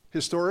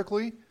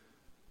historically,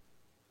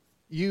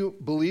 you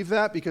believe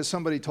that because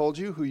somebody told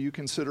you who you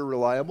consider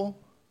reliable?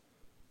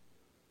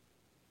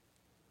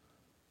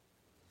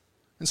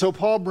 And so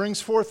Paul brings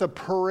forth a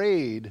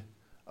parade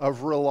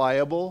of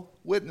reliable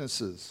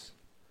witnesses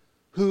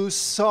who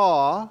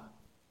saw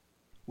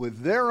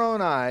with their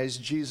own eyes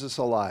Jesus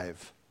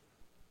alive.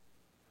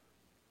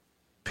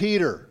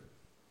 Peter,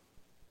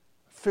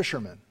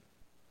 fisherman.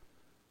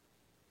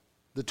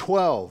 The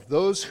 12,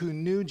 those who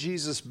knew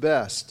Jesus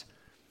best.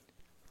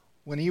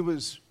 When he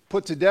was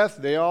put to death,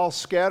 they all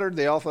scattered.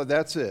 They all thought,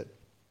 that's it.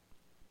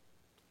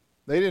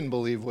 They didn't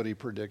believe what he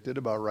predicted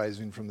about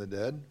rising from the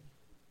dead.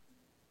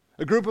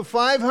 A group of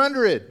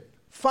 500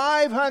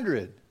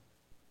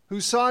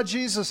 who saw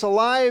Jesus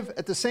alive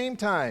at the same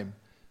time.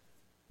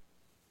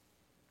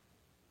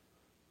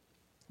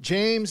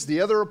 James, the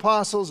other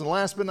apostles, and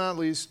last but not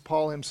least,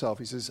 Paul himself.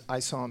 He says, I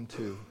saw him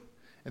too.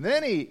 And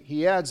then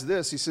he adds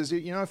this. He says,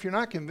 you know, if you're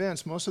not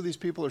convinced, most of these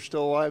people are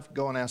still alive,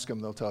 go and ask them.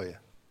 They'll tell you.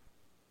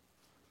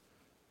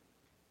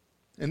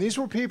 And these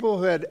were people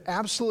who had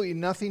absolutely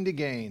nothing to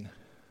gain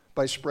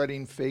by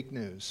spreading fake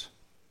news.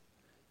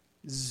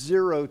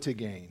 Zero to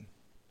gain.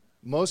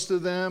 Most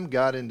of them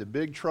got into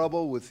big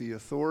trouble with the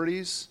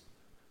authorities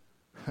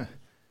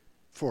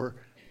for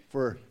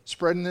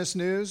spreading this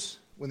news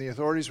when the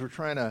authorities were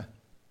trying to,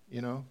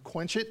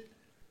 quench it.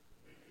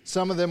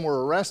 Some of them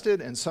were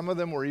arrested, and some of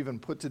them were even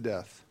put to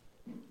death,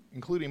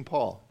 including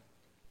Paul.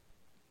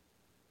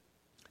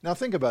 Now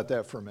think about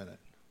that for a minute.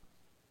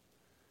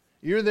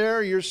 You're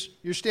there, you're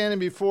standing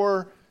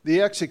before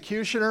the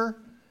executioner,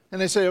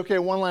 and they say, okay,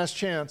 one last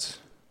chance.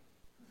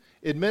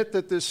 Admit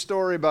that this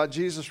story about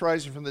Jesus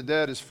rising from the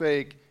dead is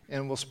fake,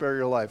 and we'll spare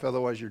your life,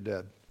 otherwise you're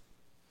dead.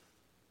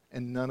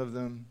 And none of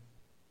them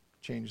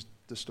changed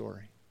the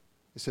story.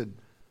 They said,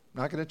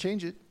 I'm not going to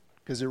change it,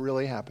 because it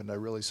really happened. I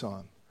really saw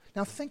him.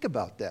 Now think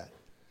about that.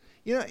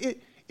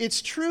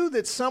 It's true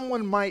that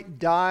someone might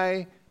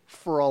die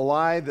for a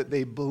lie that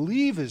they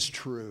believe is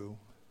true,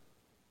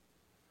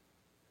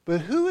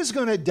 but who is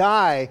going to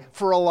die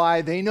for a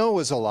lie they know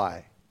is a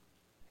lie?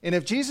 And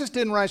if Jesus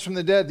didn't rise from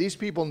the dead, these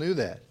people knew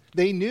that.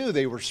 They knew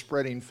they were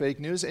spreading fake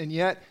news, and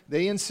yet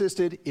they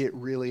insisted it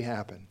really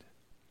happened.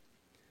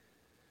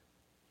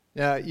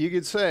 Now, you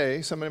could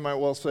say, somebody might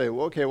well say,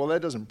 well, okay,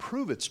 that doesn't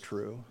prove it's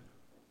true.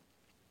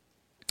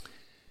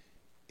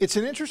 It's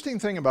an interesting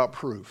thing about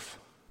proof.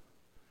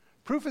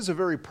 Proof is a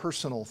very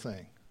personal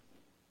thing.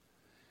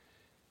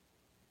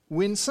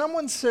 When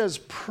someone says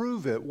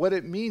prove it, what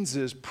it means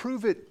is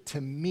prove it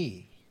to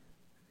me.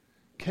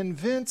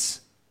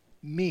 Convince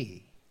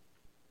me.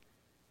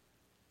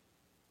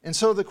 And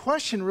so the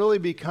question really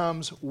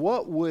becomes,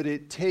 what would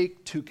it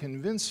take to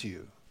convince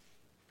you?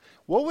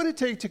 What would it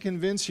take to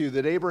convince you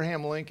that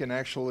Abraham Lincoln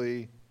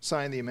actually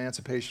signed the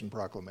Emancipation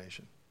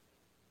Proclamation?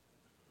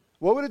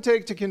 What would it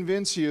take to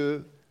convince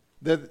you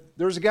that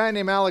there's a guy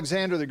named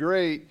Alexander the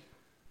Great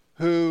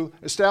who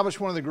established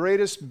one of the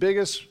greatest,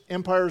 biggest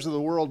empires of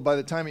the world by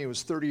the time he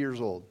was 30 years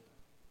old?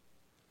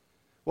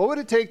 What would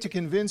it take to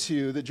convince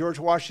you that George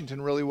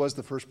Washington really was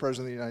the first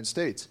president of the United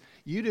States?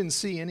 You didn't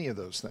see any of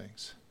those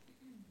things.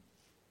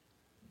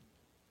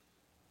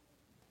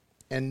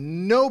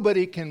 And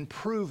nobody can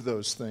prove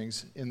those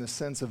things in the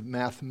sense of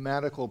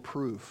mathematical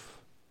proof.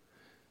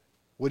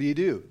 What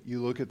do?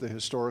 You look at the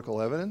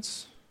historical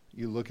evidence,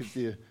 you look at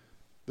the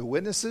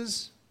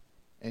witnesses,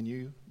 and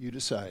you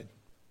decide.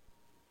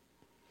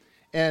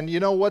 And you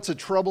know what's a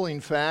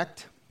troubling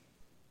fact?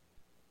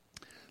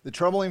 The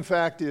troubling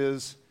fact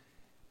is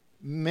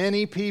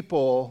many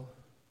people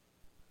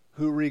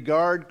who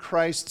regard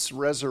Christ's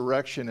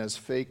resurrection as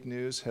fake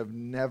news have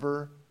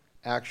never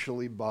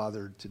actually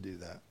bothered to do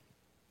that.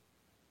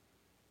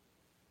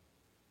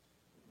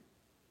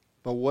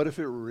 But what if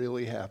it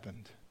really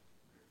happened?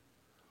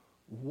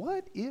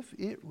 What if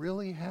it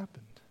really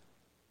happened?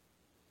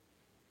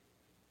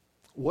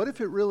 What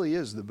if it really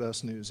is the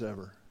best news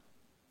ever?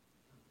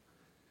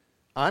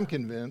 I'm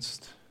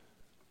convinced.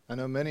 I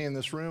know many in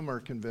this room are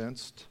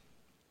convinced.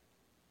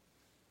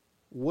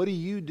 What do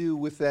you do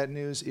with that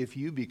news if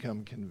you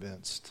become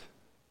convinced?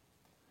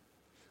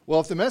 Well,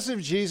 if the message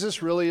of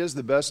Jesus really is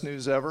the best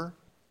news ever,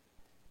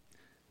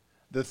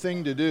 the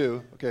thing to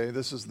do, okay,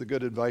 this is the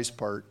good advice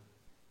part,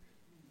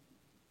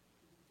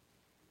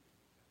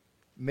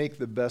 make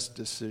the best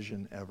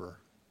decision ever.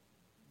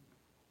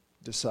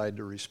 Decide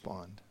to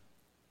respond.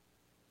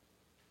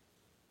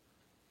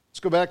 Let's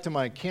go back to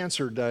my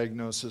cancer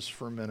diagnosis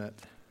for a minute.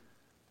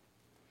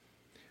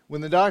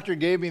 When the doctor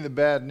gave me the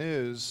bad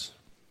news,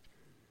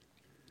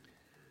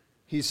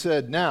 he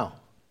said, now,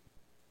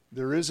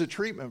 there is a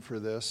treatment for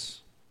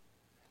this,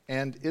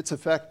 and it's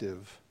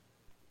effective.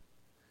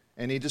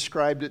 And he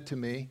described it to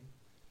me,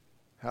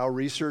 how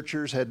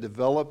researchers had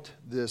developed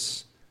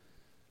this.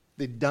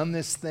 They'd done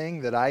this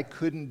thing that I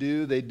couldn't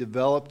do. They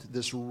developed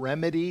this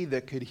remedy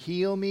that could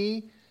heal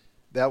me.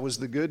 That was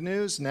the good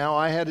news. Now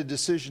I had a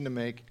decision to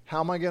make. How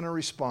am I going to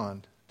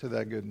respond to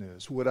that good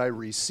news? Would I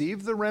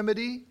receive the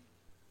remedy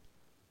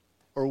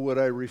or would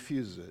I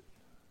refuse it?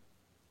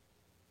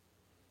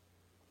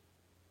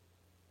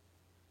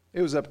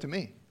 It was up to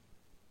me.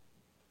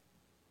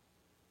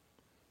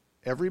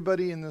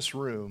 Everybody in this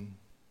room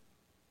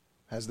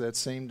has that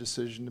same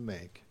decision to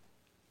make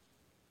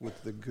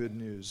with the good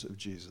news of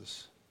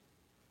Jesus.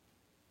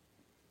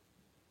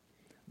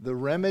 The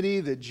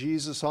remedy that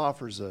Jesus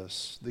offers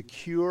us, the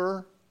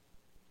cure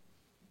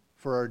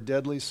for our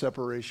deadly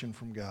separation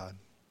from God.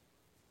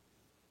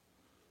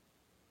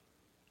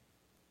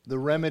 The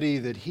remedy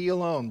that He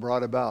alone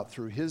brought about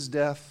through His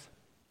death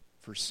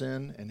for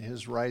sin and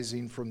His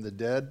rising from the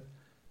dead.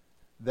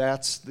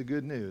 That's the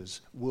good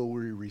news. Will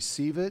we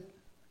receive it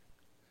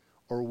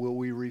or will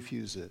we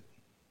refuse it?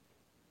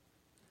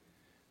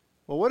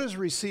 Well, what does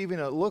receiving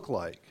it look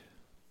like?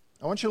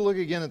 I want you to look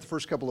again at the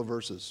first couple of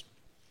verses.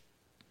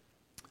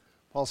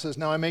 Paul says,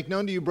 now I make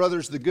known to you,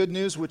 brothers, the good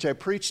news which I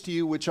preached to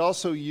you, which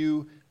also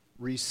you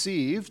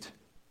received,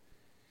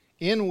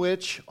 in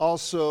which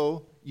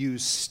also you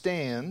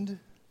stand,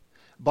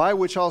 by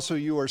which also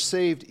you are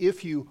saved,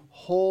 if you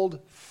hold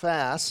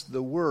fast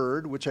the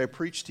word which I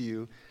preached to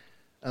you,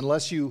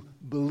 unless you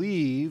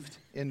believed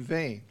in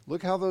vain.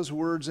 Look how those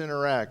words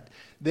interact.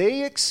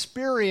 They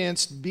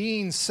experienced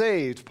being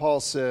saved, Paul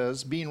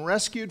says, being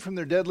rescued from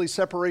their deadly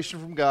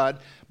separation from God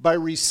by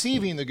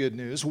receiving the good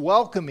news,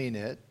 welcoming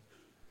it,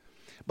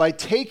 by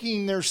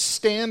taking their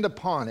stand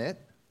upon it,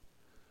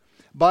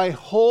 by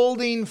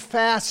holding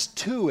fast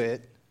to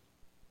it,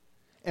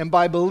 and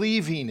by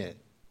believing it.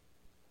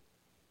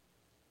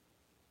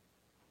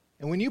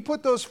 And when you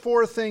put those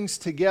four things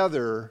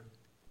together,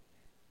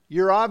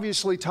 you're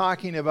obviously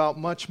talking about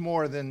much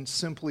more than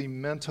simply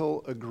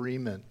mental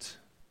agreement.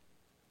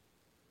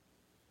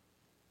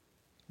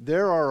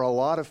 There are a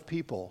lot of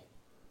people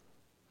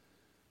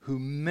who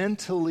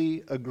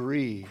mentally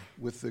agree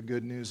with the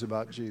good news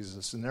about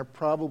Jesus, and they're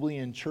probably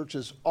in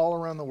churches all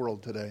around the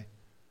world today.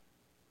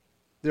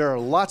 There are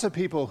lots of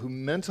people who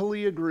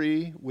mentally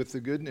agree with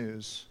the good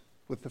news,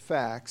 with the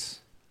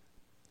facts,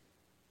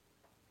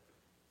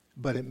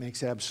 but it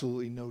makes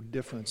absolutely no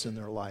difference in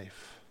their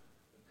life.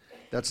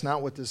 That's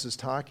not what this is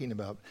talking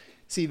about.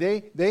 See,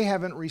 they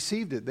haven't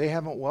received it. They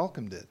haven't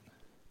welcomed it.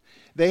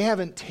 They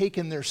haven't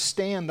taken their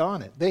stand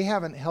on it. They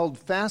haven't held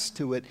fast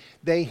to it.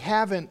 They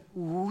haven't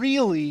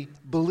really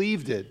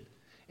believed it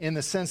in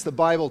the sense the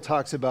Bible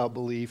talks about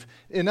belief.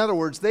 In other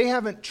words, they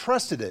haven't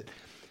trusted it.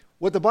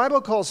 What the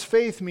Bible calls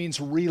faith means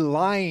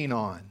relying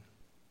on.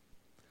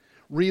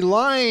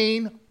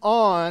 Relying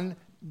on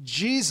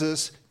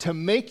Jesus to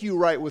make you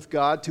right with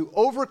God, to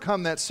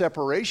overcome that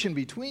separation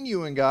between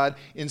you and God,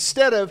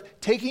 instead of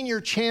taking your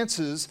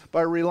chances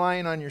by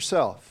relying on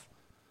yourself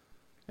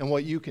and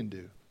what you can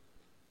do.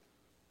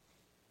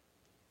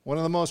 One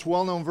of the most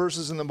well-known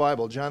verses in the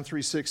Bible, John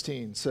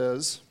 3:16,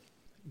 says,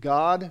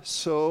 God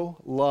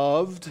so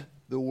loved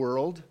the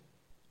world,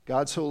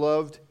 God so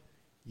loved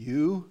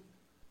you,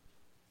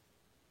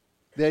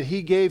 that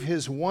he gave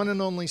his one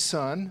and only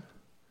Son,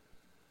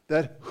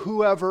 that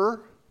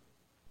whoever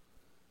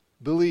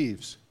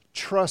believes,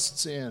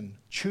 trusts in,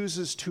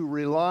 chooses to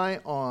rely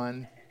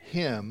on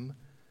him,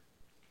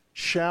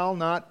 shall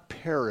not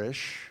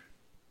perish,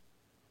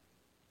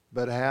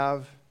 but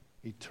have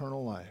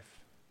eternal life.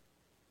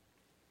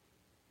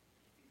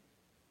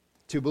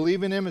 To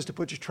believe in him is to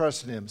put your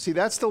trust in him. See,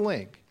 that's the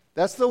link.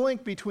 That's the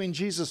link between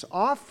Jesus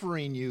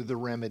offering you the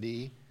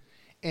remedy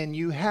and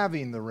you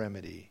having the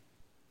remedy.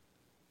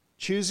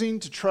 Choosing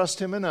to trust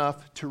him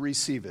enough to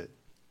receive it,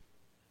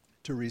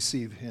 to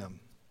receive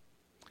him.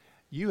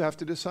 You have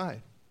to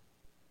decide.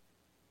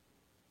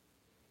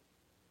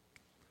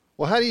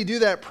 Well, how do you do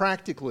that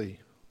practically?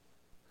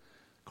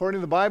 According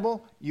to the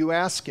Bible, you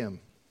ask him.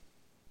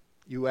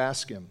 You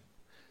ask him.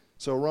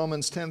 So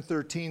Romans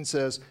 10:13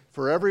 says,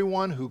 "For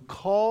everyone who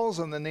calls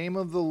on the name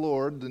of the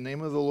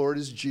Lord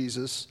is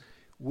Jesus,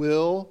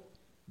 will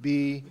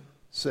be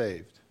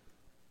saved."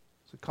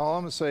 So call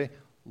him and say,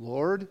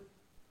 "Lord,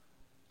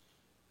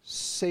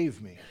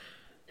 save me."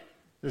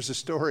 There's a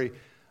story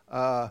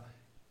of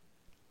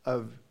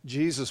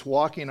Jesus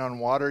walking on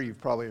water.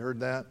 You've probably heard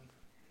that.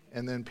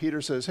 And then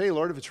Peter says, "Hey,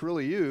 Lord, if it's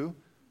really you,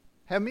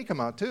 have me come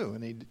out too."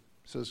 And he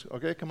says,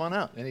 "Okay, come on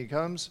out." And he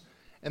comes,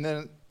 and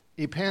then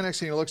he panics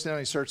and he looks down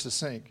and he starts to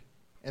sink.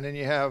 And then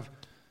you have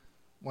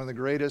one of the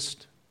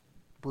greatest,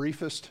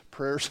 briefest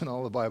prayers in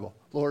all the Bible.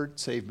 "Lord,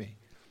 save me."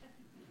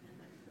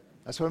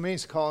 That's what it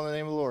means to call on the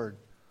name of the Lord.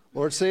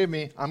 "Lord, save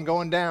me. I'm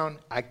going down.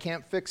 I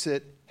can't fix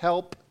it.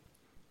 Help."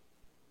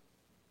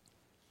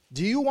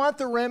 Do you want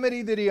the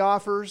remedy that he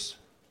offers?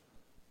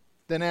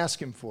 Then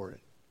ask him for it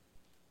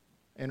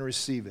and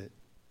receive it.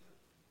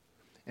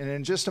 And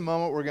in just a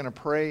moment, we're going to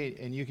pray,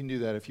 and you can do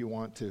that if you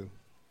want to.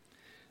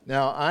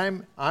 Now,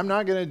 I'm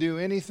not going to do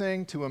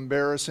anything to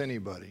embarrass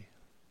anybody.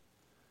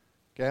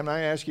 Okay, I'm not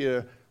going to ask you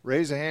to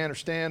raise a hand or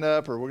stand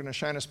up, or we're going to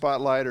shine a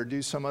spotlight or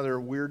do some other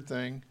weird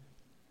thing.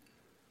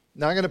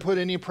 Not going to put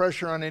any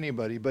pressure on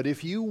anybody, but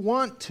if you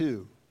want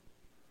to,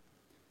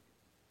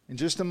 in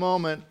just a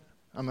moment,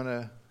 I'm going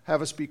to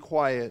have us be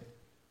quiet,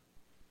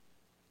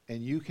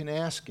 and you can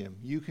ask him.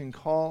 You can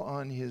call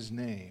on his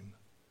name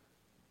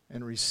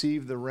and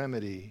receive the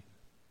remedy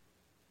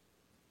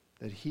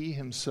that he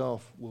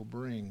himself will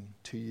bring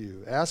to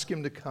you. Ask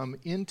him to come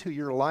into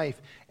your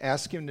life.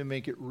 Ask him to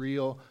make it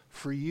real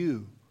for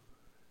you.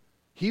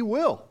 He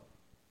will.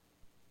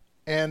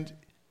 And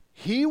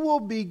he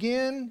will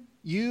begin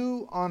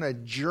you on a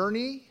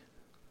journey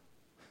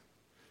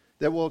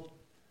that will,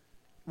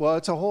 well,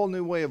 it's a whole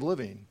new way of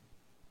living.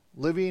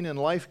 Living in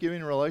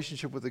life-giving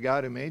relationship with the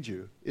God who made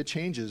you. It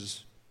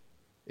changes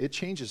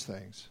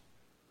things.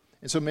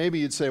 And so maybe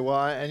you'd say, well,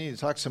 I need to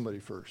talk to somebody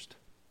first.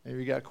 Maybe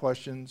you got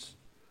questions.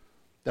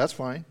 That's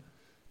fine.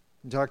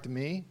 You can talk to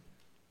me.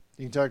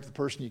 You can talk to the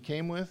person you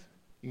came with.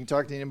 You can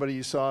talk to anybody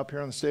you saw up here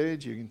on the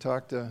stage. You can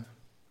talk to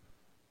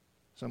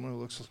someone who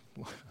looks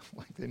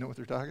like they know what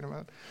they're talking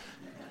about.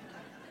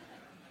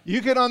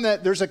 You get on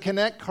that, there's a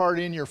connect card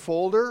in your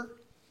folder,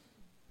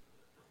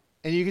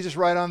 and you can just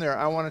write on there,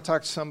 I want to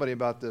talk to somebody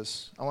about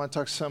this. I want to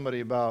talk to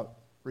somebody about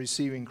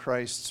receiving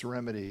Christ's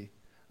remedy.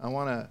 I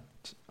want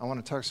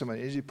to talk to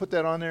somebody. As you put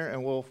that on there,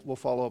 and we'll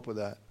follow up with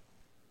that.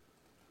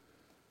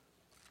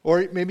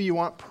 Or maybe you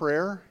want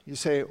prayer. You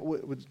say,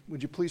 would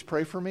you please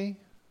pray for me?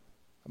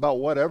 About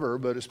whatever,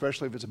 but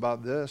especially if it's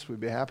about this,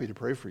 we'd be happy to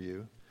pray for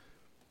you.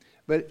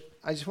 But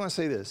I just want to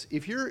say this.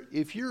 If you're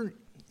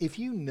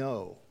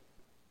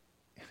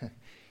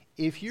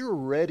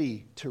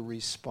ready to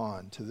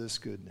respond to this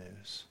good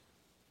news,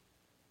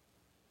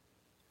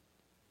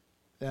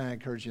 then I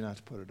encourage you not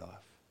to put it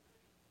off.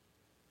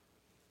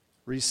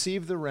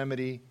 Receive the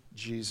remedy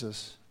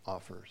Jesus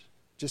offers.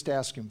 Just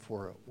ask him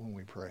for it when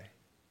we pray.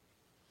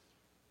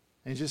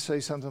 And just say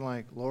something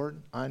like,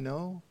 Lord, I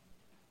know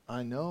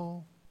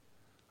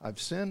I've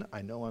sinned.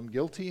 I know I'm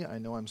guilty. I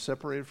know I'm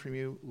separated from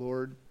you.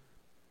 Lord,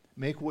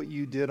 make what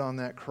you did on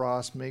that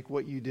cross, make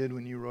what you did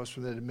when you rose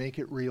from the dead, make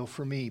it real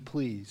for me.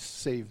 Please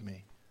save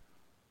me.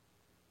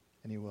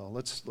 And he will. I'm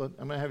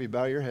going to have you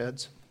bow your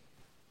heads.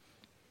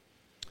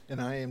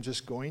 And I am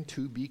just going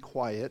to be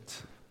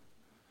quiet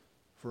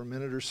for a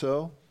minute or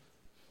so.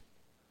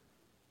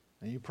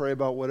 And you pray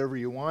about whatever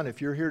you want.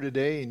 If you're here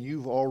today and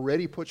you've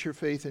already put your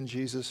faith in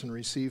Jesus and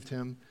received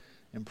him,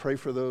 and pray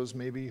for those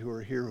maybe who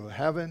are here who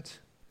haven't.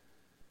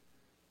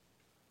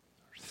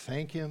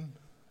 Thank him.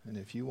 And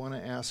if you want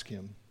to ask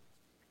him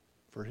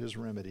for his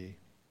remedy,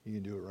 you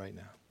can do it right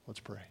now. Let's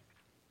pray.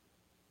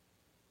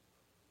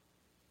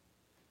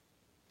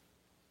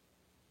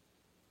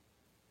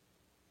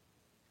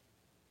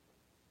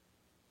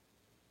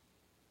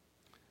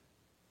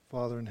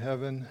 Father in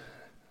heaven,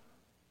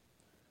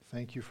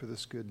 thank you for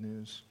this good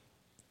news.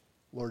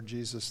 Lord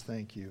Jesus,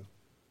 thank you.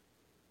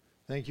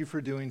 Thank you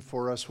for doing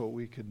for us what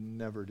we could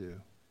never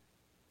do.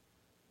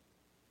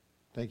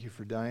 Thank you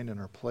for dying in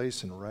our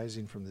place and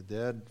rising from the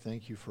dead.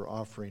 Thank you for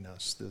offering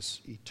us this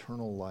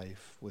eternal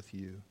life with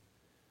you.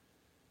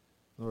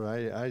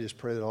 Lord, I just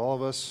pray that all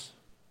of us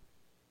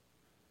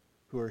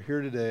who are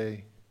here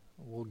today,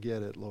 we'll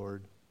get it,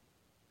 Lord.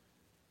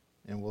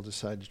 And we'll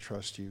decide to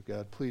trust you.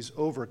 God, please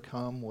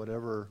overcome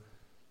whatever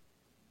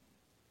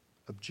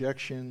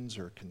objections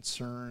or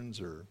concerns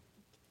or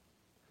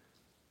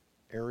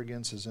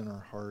arrogance is in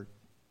our heart.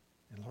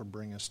 And Lord,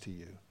 bring us to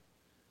you.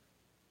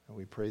 And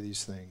we pray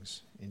these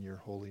things in your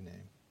holy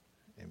name.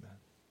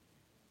 Amen.